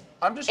making.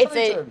 I'm just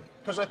trying to,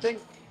 because I think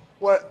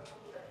what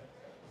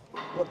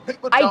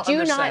people don't I do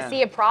understand. not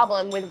see a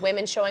problem with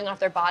women showing off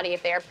their body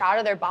if they are proud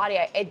of their body.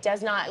 It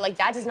does not, like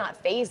that does not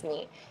faze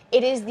me.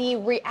 It is the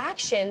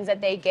reactions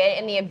that they get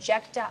and the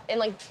and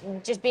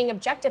like just being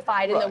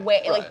objectified in the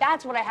way, like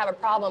that's what I have a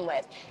problem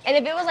with. And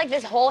if it was like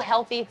this whole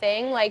healthy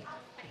thing, like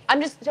I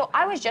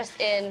was just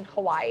in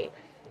Hawaii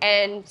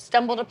and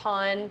stumbled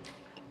upon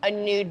a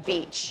nude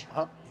beach.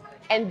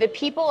 And the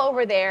people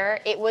over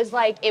there, it was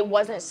like, it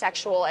wasn't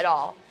sexual at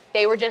all.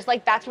 They were just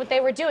like, that's what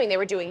they were doing. They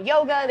were doing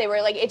yoga. They were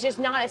like, it's just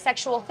not a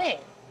sexual thing.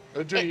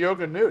 They're doing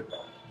yoga nude.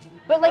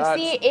 But like,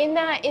 see, in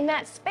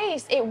that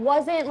space, it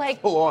wasn't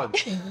like. Hold on.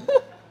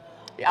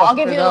 I'll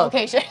give you the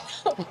location.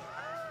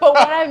 But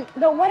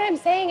what I'm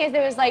saying is,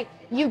 it was like,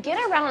 you get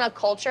around a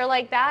culture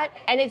like that,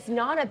 and it's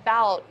not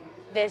about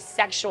this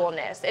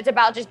sexualness. It's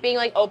about just being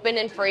like open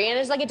and free, and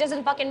it's like it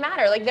doesn't fucking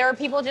matter. Like there are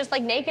people just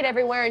like naked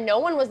everywhere, and no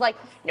one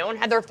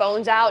had their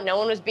phones out, no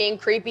one was being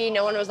creepy,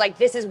 no one was like,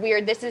 this is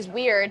weird, this is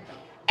weird.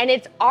 And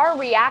it's our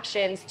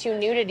reactions to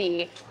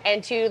nudity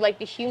and to like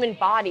the human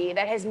body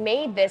that has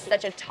made this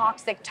such a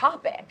toxic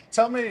topic.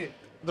 Tell me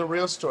the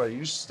real story.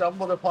 You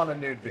stumbled upon a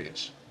nude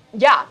beach.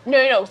 Yeah,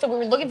 no. So we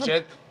were looking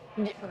for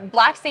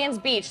Black Sands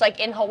Beach, like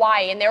in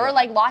Hawaii, and there were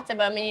like lots of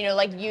them, and you know,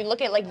 like you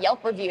look at like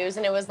Yelp reviews,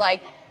 and it was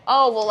like,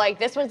 oh, well, like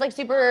this one's like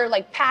super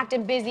like packed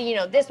and busy, you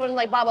know, this one's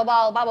like blah, blah,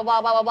 blah, blah, blah,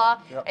 blah, blah,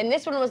 blah. Yep. And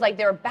this one was like,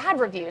 there were bad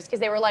reviews because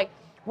they were like,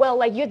 well,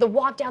 like you have to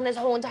walk down this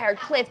whole entire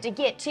cliff to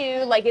get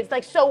to, like it's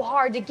like so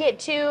hard to get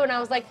to. And I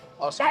was like,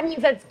 awesome. That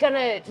means that's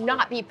gonna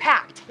not be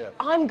packed. Yeah.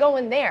 I'm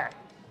going there.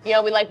 You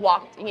know, we like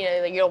walked, you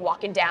know, you're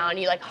walking down,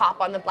 you like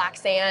hop on the black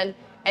sand,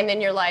 and then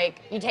you're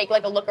like, you take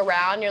like a look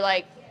around, you're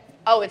like,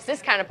 oh, it's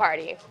this kind of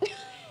party.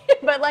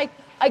 But like,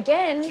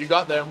 again. You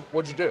got there,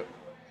 what'd you do?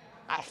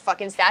 I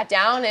fucking sat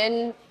down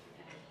and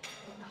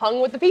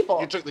hung with the people.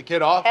 You took the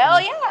kid off?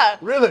 Hell yeah.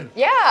 Really?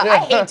 Yeah,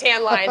 I hate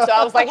tan lines, so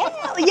I was like,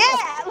 hell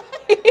yeah.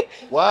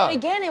 Wow. But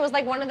again, it was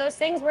like one of those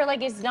things where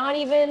like it's not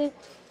even,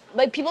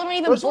 like people don't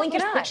even blink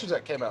an eye. Those pictures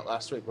that came out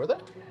last week, were they?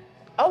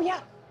 Oh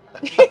yeah.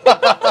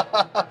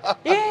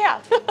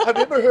 Yeah. Have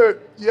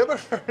you ever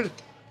heard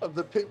of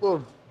the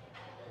people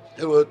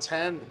who will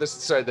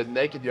the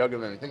naked yoga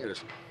men? I think it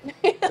is.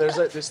 There's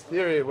like this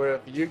theory where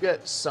if you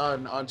get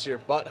sun onto your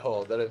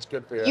butthole, that it's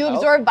good for your health.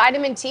 Absorb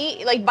vitamin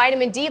D, like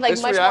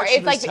much more.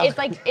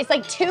 It's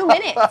like 2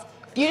 minutes.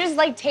 You just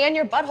like tan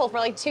your butthole for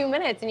like 2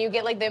 minutes, and you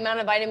get like the amount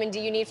of vitamin D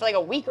you need for like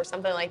a week or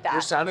something like that.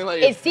 You're sounding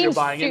like you're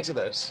buying into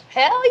this.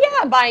 Hell yeah,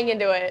 I'm buying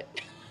into it.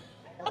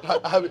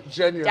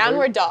 Genuinely.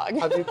 Downward dog.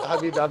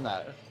 Have you done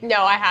that?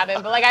 No, I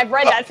haven't, but like I've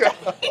read that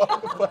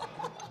stuff.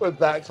 We're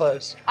that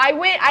close. I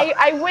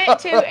went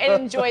to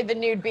and enjoyed the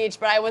nude beach,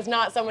 but I was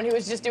not someone who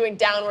was just doing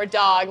downward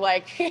dog,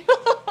 like.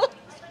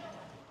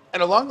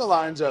 And along the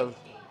lines of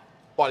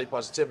body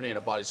positivity and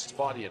a body's just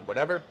body and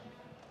whatever,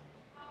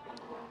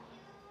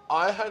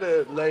 I had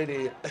a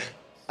lady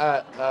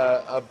at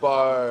a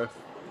bar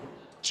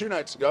 2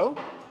 nights ago.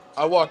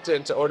 I walked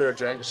in to order a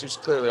drink. She was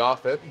clearly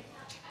off it.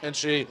 And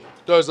she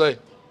goes like,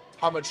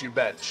 how much you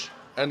bench?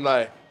 And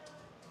like,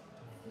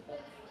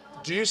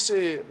 do you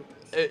see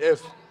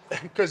if,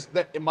 because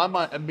in my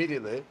mind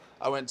immediately,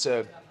 I went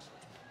to,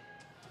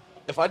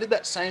 if I did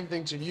that same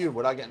thing to you,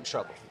 would I get in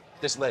trouble?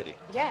 This lady.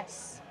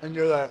 Yes. And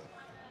you're like,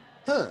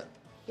 huh.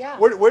 Yeah.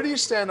 Where do you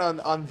stand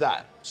on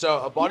that? So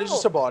a body's No.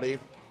 just a body,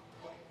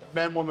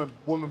 man,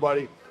 woman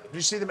body. Do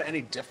you see them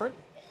any different?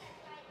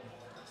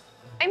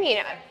 I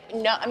mean,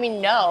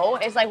 no.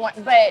 It's like,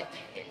 but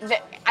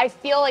I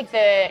feel like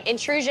the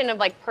intrusion of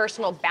like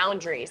personal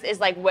boundaries is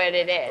like what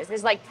it is.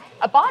 It's like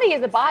a body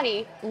is a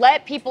body.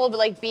 Let people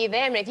like be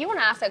them. And if you want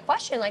to ask a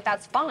question, like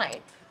that's fine.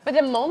 But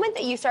the moment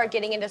that you start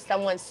getting into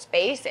someone's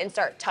space and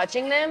start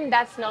touching them,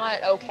 that's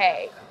not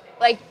okay.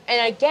 Like,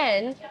 and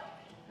again,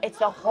 it's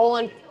the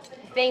whole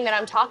thing that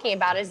I'm talking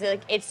about is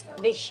like it's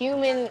the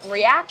human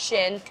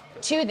reaction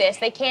to this.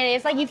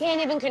 It's like you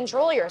can't even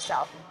control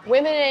yourself.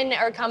 Women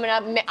are coming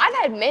up. I've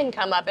had men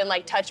come up and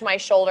like touch my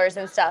shoulders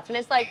and stuff. And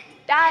it's like,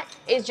 that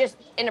is just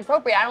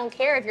inappropriate. I don't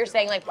care if you're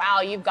saying like, wow,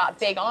 you've got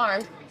big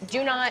arms.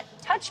 Do not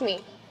touch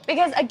me.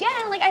 Because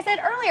again, like I said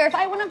earlier, if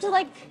I went up to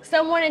like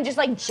someone and just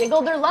like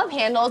jiggled their love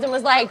handles and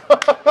was like,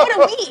 what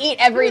do we eat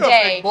every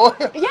day?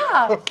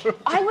 Yeah,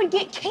 I would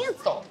get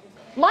canceled.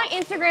 My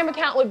Instagram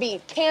account would be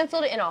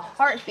canceled in a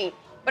heartbeat.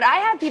 But I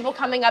have people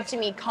coming up to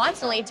me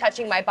constantly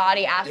touching my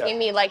body, asking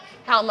me like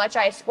how much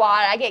I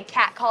squat. I get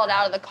catcalled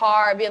out of the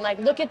car being like,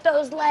 look at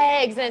those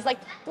legs. And it's like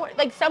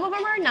some of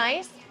them are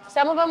nice.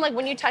 Some of them, like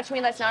when you touch me,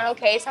 that's not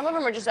okay. Some of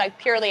them are just like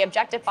purely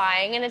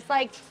objectifying. And it's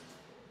like,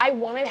 I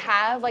want to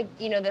have like,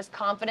 you know, this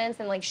confidence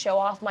and like show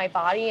off my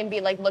body and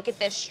be like, look at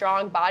this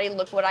strong body.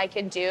 Look what I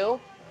can do.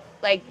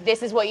 Like,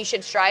 this is what you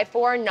should strive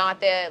for, not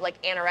the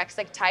like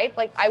anorexic type.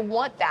 Like, I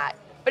want that.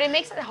 But it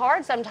makes it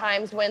hard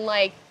sometimes when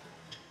like,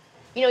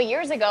 you know,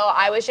 years ago,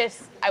 I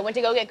went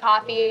to go get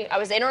coffee. I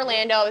was in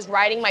Orlando. I was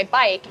riding my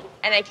bike,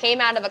 and I came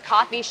out of a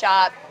coffee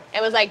shop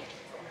and was like,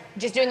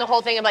 just doing the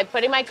whole thing of like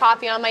putting my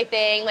coffee on my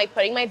thing, like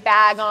putting my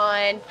bag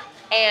on,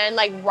 and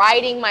like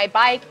riding my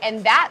bike.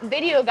 And that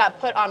video got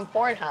put on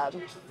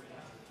Pornhub.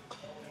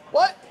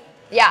 What?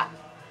 Yeah.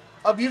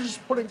 Of you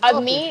just putting coffee?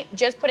 Of me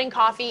just putting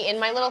coffee in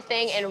my little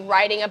thing and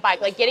riding a bike,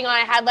 like getting on.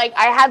 I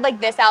had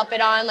like this outfit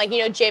on, like,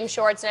 you know, gym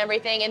shorts and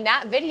everything. And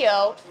that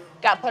video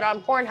got put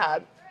on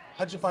Pornhub.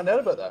 How'd you find out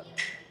about that?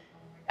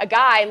 A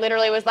guy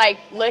literally was like,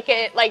 look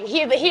at, like,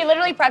 he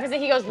literally prefaced it.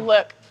 He goes,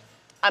 look,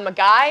 I'm a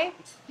guy.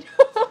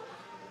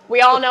 We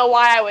all know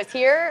why I was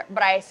here,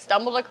 but I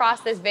stumbled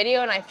across this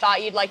video and I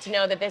thought you'd like to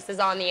know that this is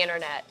on the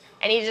internet.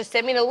 And he just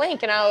sent me the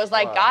link and I was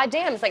like, wow. God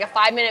damn, it's like a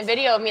 5-minute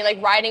video of me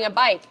like riding a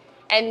bike.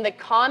 And the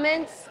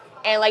comments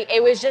and like,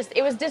 it was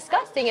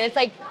disgusting. And it's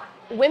like,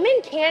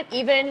 women can't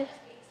even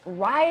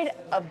ride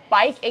a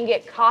bike and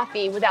get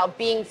coffee without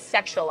being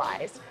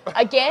sexualized.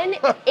 Again,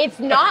 it's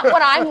not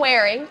what I'm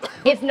wearing.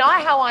 It's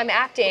not how I'm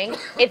acting.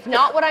 It's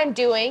not what I'm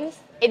doing.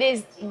 It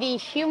is the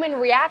human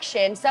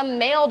reaction. Some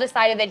male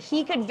decided that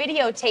he could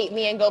videotape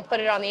me and go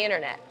put it on the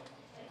internet.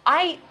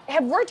 I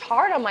have worked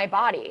hard on my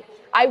body.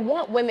 I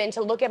want women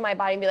to look at my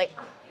body and be like,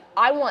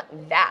 I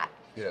want that.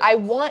 Yeah. I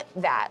want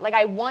that. Like,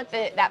 I want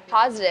that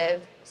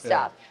positive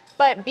stuff. Yeah.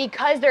 But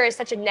because there is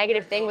such a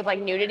negative thing with like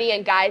nudity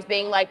and guys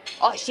being like,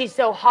 oh, she's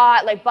so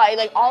hot, like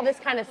all this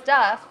kind of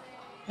stuff,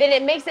 then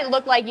it makes it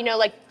look like, you know,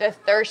 like the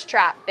thirst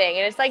trap thing.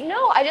 And it's like,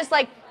 no,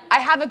 I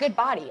have a good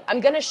body. I'm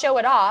gonna show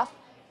it off.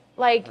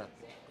 Like,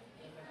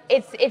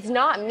 it's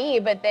not me,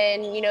 but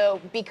then, you know,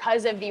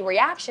 because of the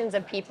reactions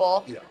of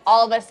people,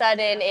 all of a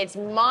sudden it's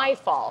my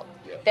fault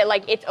that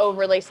like it's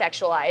overly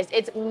sexualized.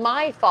 It's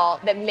my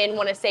fault that men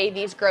want to say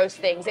these gross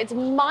things. It's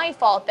my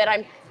fault that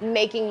I'm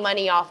making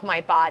money off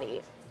my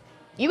body.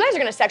 You guys are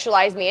going to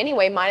sexualize me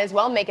anyway. Might as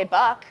well make it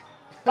buck.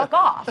 Fuck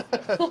off.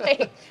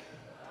 Like,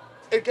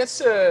 it gets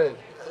to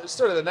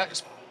sort of the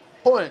next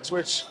point,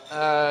 which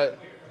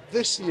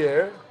this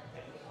year,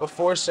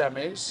 before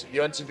semis,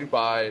 you went to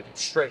Dubai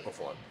straight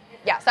before.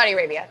 Yeah, Saudi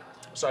Arabia.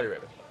 Saudi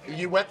Arabia.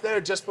 You went there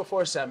just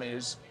before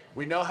semis.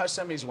 We know how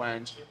semis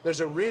went.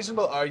 There's a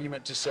reasonable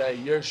argument to say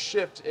your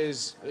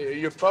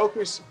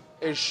focus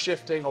is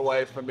shifting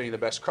away from being the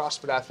best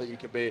CrossFit athlete you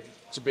can be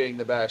to being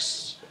the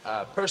best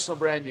personal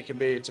brand you can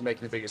be, to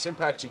making the biggest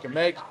impact you can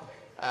make.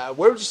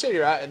 Where would you say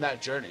you're at in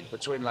that journey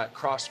between like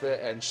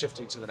CrossFit and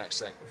shifting to the next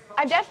thing?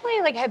 I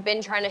definitely like have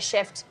been trying to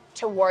shift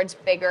towards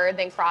bigger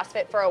than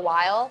CrossFit for a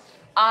while.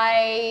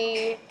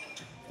 I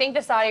think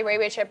the Saudi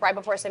Arabia trip right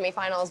before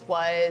semifinals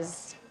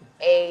was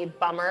a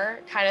bummer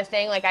kind of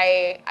thing. Like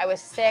I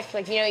was sick.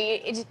 Like, you know,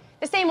 it's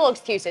the same old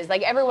excuses.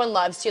 Like everyone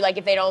loves to, like,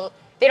 if they don't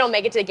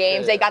make it to the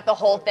games, they got the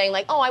whole thing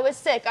like, oh, I was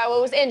sick, I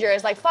was injured.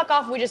 It's like, fuck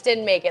off, we just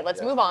didn't make it.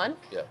 Let's move on.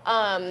 Yeah.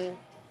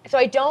 So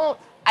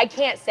I I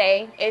can't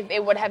say if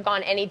it would have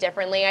gone any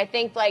differently. I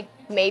think like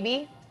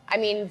maybe. I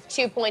mean,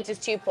 2 points is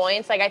 2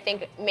 points. Like I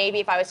think maybe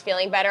if I was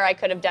feeling better, I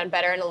could have done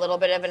better in a little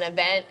bit of an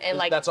event. And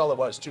like that's all it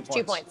was, 2 points.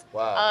 2 points.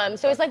 Wow.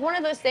 So it's like one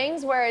of those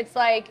things where it's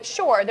like,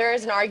 sure, there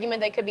is an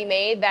argument that could be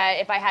made that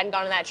if I hadn't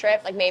gone on that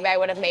trip, like maybe I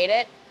would have made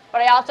it. But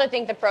I also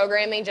think the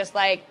programming just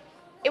like,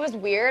 it was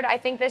weird. I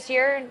think this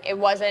year it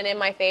wasn't in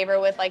my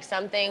favor with like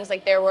some things.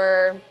 Like there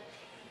were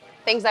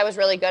things I was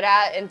really good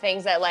at and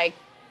things that like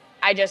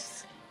I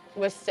just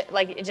was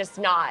like just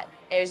not.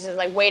 It was just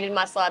like weighted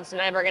muscle ups,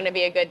 never going to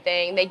be a good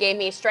thing. They gave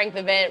me strength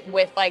event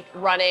with like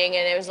running,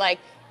 and it was like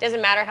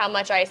doesn't matter how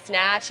much I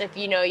snatch if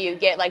you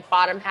get like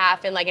bottom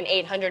half in like an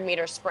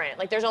 800-meter sprint.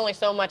 Like there's only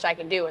so much I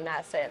can do in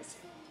that sense.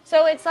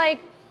 So it's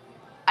like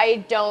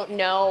I don't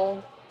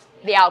know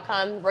the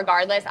outcome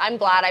regardless. I'm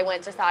glad I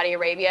went to Saudi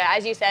Arabia.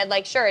 As you said,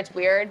 like sure, it's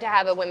weird to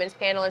have a women's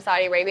panel in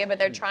Saudi Arabia, but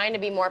they're trying to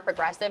be more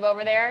progressive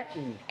over there.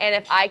 And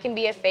if I can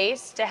be a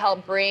face to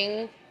help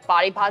bring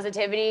body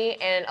positivity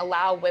and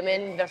allow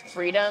women the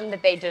freedom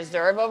that they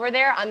deserve over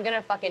there, I'm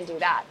gonna fucking do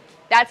that.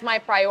 That's my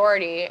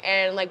priority.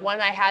 And like when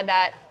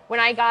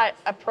I got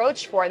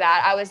approached for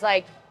that, I was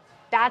like,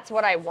 that's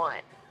what I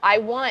want. I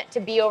want to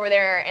be over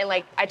there. And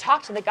like I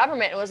talked to the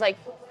government and was like,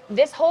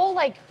 this whole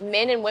like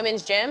men and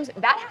women's gyms,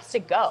 that has to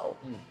go.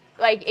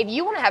 Like if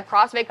you want to have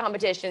CrossFit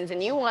competitions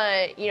and you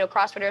want,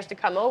 CrossFitters to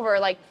come over,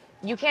 like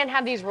you can't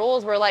have these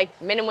rules where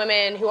like men and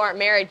women who aren't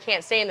married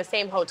can't stay in the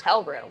same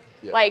hotel room.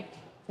 Yeah. Like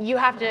you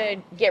have to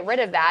get rid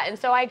of that. And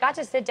so I got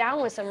to sit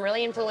down with some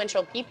really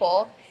influential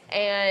people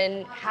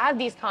and have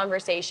these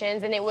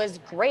conversations, and it was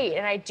great.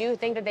 And I do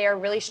think that they are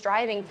really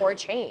striving for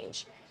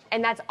change.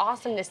 And that's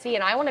awesome to see,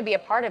 and I want to be a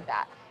part of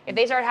that. If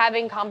they start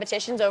having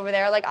competitions over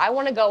there, like I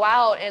want to go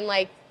out and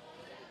like,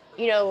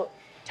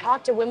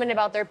 talk to women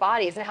about their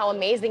bodies and how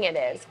amazing it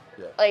is.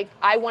 Yeah. Like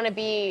I want to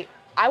be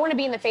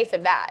in the face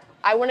of that.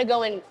 I want to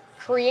go and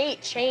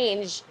create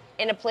change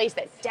in a place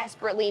that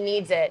desperately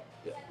needs it.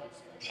 Yeah.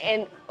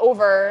 And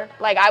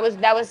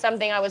that was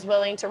something I was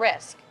willing to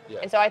risk. Yeah.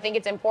 And so I think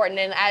it's important.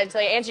 And to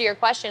answer your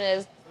question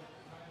is,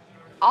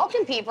 I'll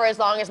compete for as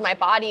long as my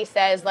body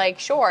says like,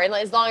 sure. And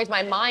as long as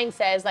my mind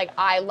says like,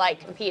 I like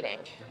competing.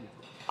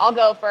 I'll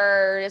go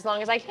for as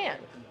long as I can.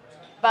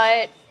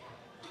 But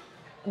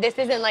this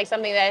isn't like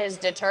something that has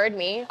deterred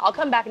me. I'll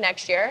come back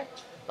next year.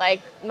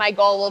 Like my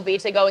goal will be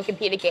to go and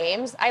compete at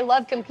games. I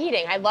love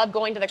competing. I love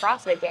going to the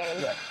CrossFit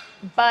games. Yeah.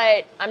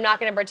 But I'm not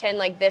going to pretend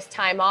like this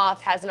time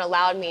off hasn't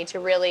allowed me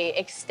to really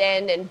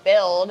extend and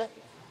build.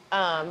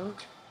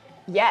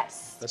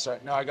 Yes. That's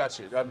right. No, I got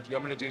you. I'm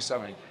going to do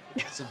something.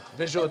 It's a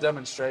visual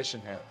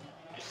demonstration here.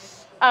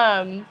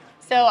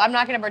 So I'm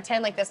not going to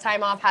pretend like this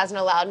time off hasn't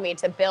allowed me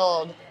to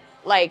build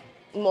like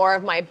more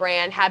of my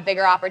brand, have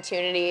bigger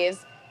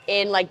opportunities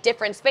in like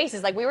different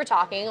spaces. Like we were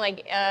talking,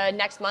 like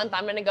next month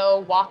I'm going to go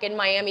walk in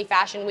Miami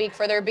Fashion Week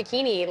for their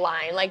bikini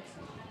line. Like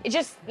it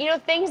just,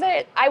 things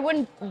that I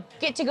wouldn't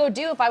get to go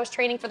do if I was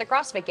training for the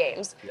CrossFit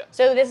Games. Yeah.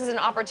 So this is an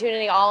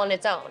opportunity all on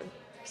its own.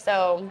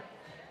 So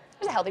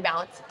there's a healthy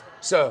balance.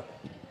 So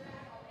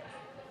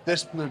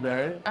this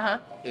blueberry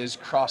is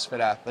CrossFit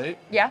athlete.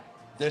 Yeah.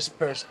 This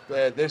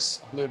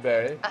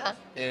blueberry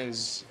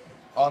is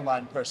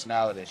online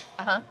personality.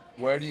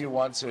 Where do you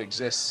want to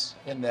exist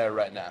in there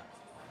right now?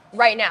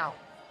 Right now.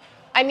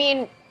 I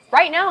mean,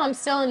 right now I'm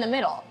still in the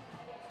middle.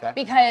 Okay.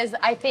 Because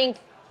I think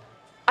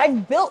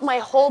I've built my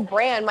whole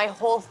brand, my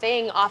whole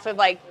thing off of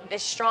like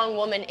this strong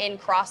woman in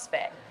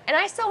CrossFit. And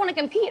I still want to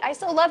compete. I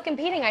still love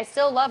competing. I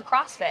still love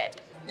CrossFit.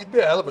 You'd be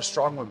a hell of a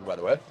strong woman, by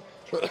the way.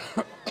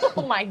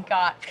 Oh my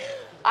God.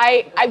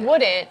 I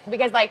wouldn't,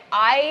 because like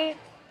I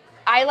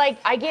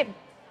get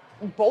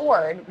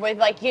bored with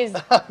like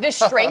the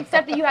strength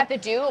stuff that you have to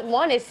do.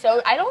 One is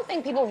I don't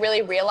think people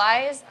really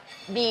realize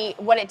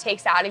what it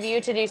takes out of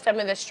you to do some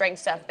of the strength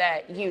stuff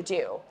that you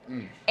do.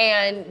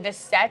 And the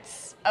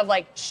sets of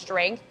like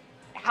strength,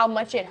 how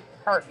much it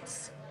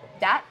hurts.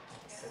 That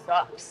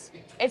sucks.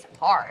 It's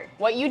hard.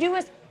 What you do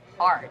is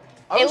hard.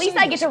 At least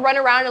I get to run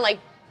around and like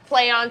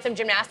play on some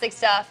gymnastic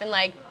stuff and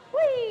like,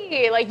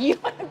 whee! Like you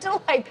have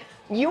to like,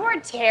 you are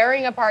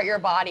tearing apart your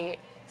body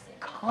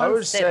constantly. I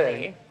would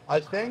say, I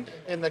think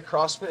in the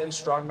CrossFit and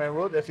strongman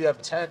world, if you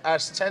have 10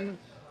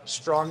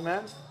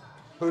 strongmen,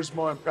 who's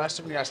more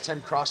impressive, and you ask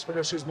 10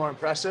 CrossFitters who's more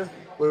impressive,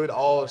 we would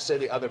all say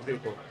the other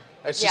people.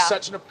 It's just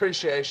such an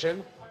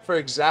appreciation for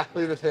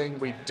exactly the thing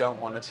we don't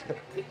want to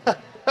do.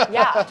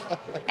 Yeah.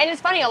 And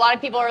it's funny, a lot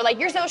of people are like,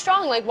 you're so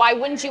strong, like why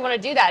wouldn't you want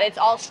to do that? It's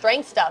all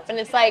strength stuff. And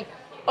it's like,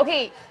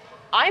 okay,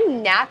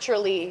 I'm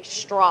naturally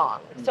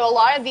strong. So a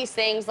lot of these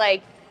things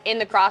like in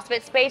the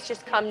CrossFit space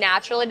just come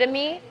naturally to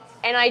me.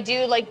 And I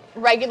do like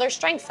regular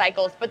strength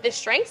cycles, but the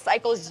strength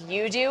cycles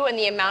you do and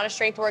the amount of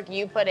strength work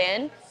you put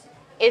in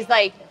is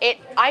like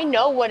I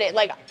know what it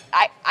like.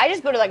 I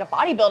just go to like a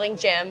bodybuilding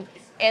gym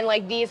and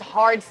like these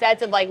hard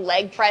sets of like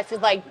leg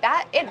presses like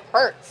that, it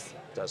hurts.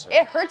 Does it?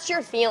 It hurts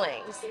your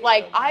feelings.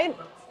 Like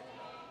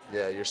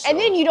yeah, you're so... And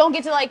then you don't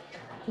get to like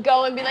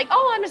go and be like,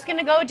 oh, I'm just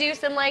gonna go do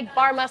some like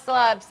bar muscle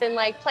ups and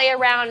like play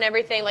around and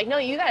everything. Like no,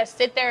 you gotta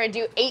sit there and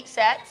do 8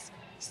 sets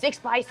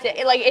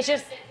 6x6. Like, it's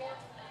just,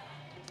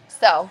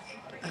 so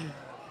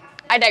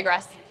I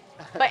digress.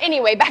 But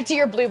anyway, back to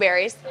your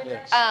blueberries.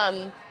 Yes.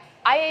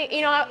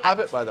 Have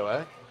it, by the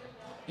way.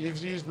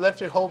 You've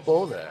left your whole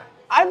bowl there.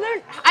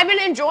 I've been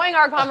enjoying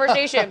our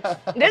conversation.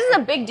 This is a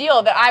big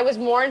deal that I was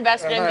more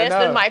invested in this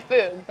than my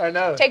food. I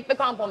know. Take the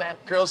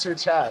compliment. Girls who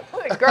chat.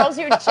 Girls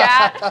who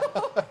chat.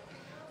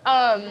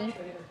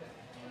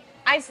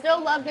 I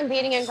still love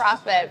competing in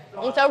CrossFit.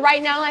 And so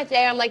right now, I'd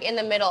say I'm like in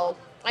the middle.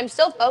 I'm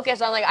still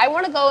focused on like, I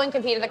want to go and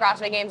compete at the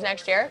CrossFit Games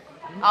next year.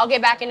 I'll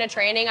get back into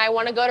training. I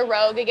want to go to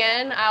Rogue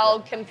again. I'll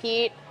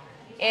compete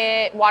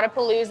at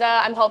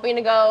Wadapalooza. I'm hoping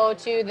to go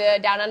to the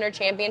Down Under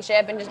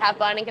Championship and just have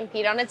fun and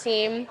compete on a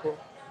team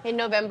in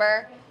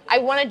November. I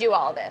want to do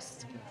all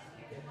this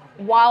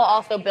while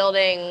also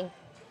building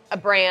a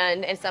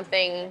brand and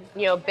something,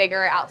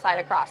 bigger outside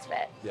of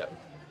CrossFit. Yeah.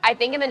 I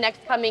think in the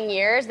next coming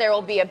years, there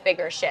will be a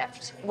bigger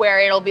shift where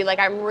it'll be like,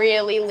 I'm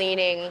really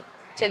leaning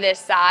to this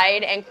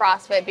side and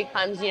CrossFit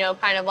becomes,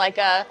 kind of like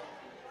a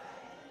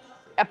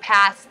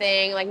pass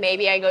thing. Like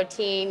maybe I go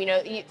team,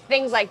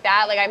 things like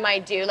that. Like I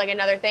might do like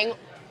another thing,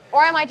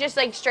 or I might just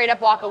like straight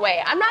up walk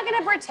away. I'm not going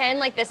to pretend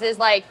like this is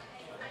like,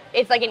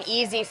 it's like an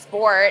easy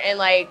sport and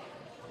like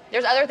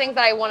there's other things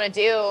that I want to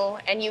do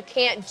and you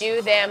can't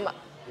do them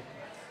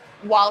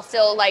while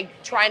still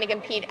like trying to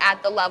compete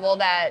at the level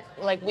that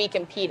like we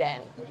compete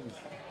in.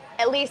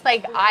 At least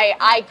like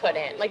I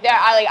couldn't. Like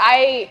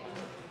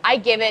I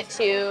give it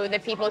to the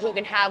people who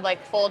can have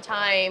like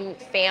full-time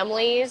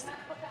families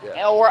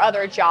or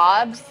other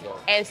jobs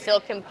and still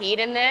compete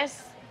in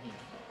this.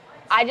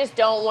 I just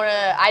don't want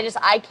to,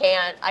 I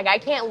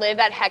can't live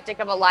that hectic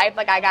of a life.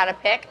 Like I got to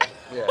pick.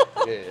 Yeah.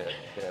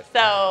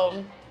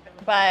 So,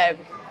 but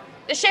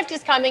the shift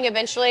is coming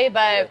eventually,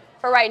 but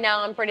for right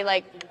now, I'm pretty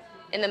like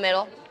in the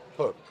middle.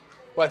 Cool.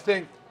 Well, I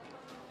think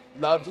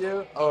love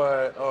you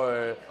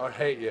or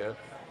hate you,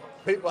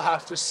 people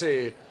have to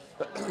see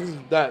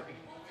that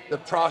the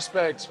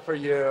prospect for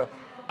you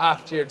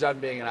after you're done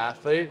being an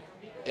athlete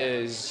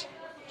is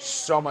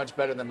so much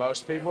better than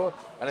most people.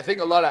 And I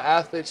think a lot of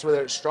athletes,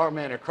 whether it's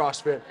strongman or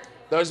CrossFit,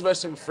 those of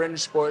us in fringe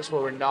sports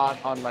where we're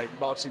not on like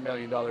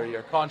multi-million-dollar a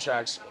year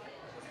contracts,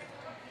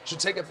 should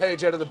take a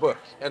page out of the book.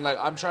 And like,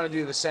 I'm trying to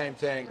do the same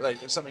thing, like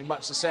something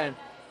much the same.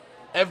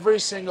 Every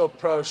single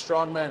pro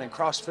strongman and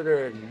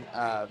CrossFitter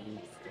and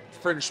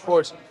fringe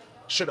sports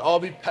should all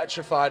be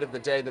petrified of the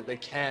day that they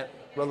can't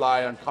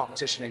rely on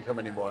competition income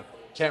anymore,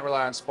 can't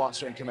rely on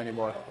sponsor income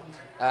anymore.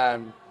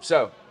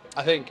 So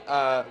I think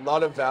a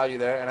lot of value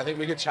there, and I think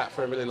we could chat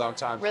for a really long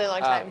time. Really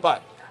long time.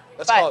 But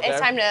let's call it it's there.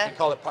 time to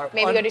call it part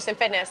maybe one. go do some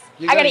fitness.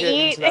 You I gotta get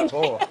eat. into that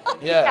bowl.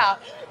 Yeah.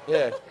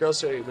 Girls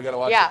who eat, we gotta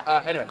watch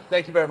it. Anyway,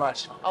 thank you very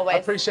much. Always. I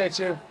appreciate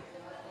you.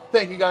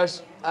 Thank you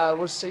guys.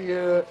 We'll see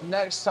you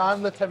next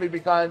time. Lift heavy, be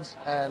kind,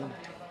 and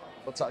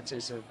we'll talk to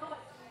you soon.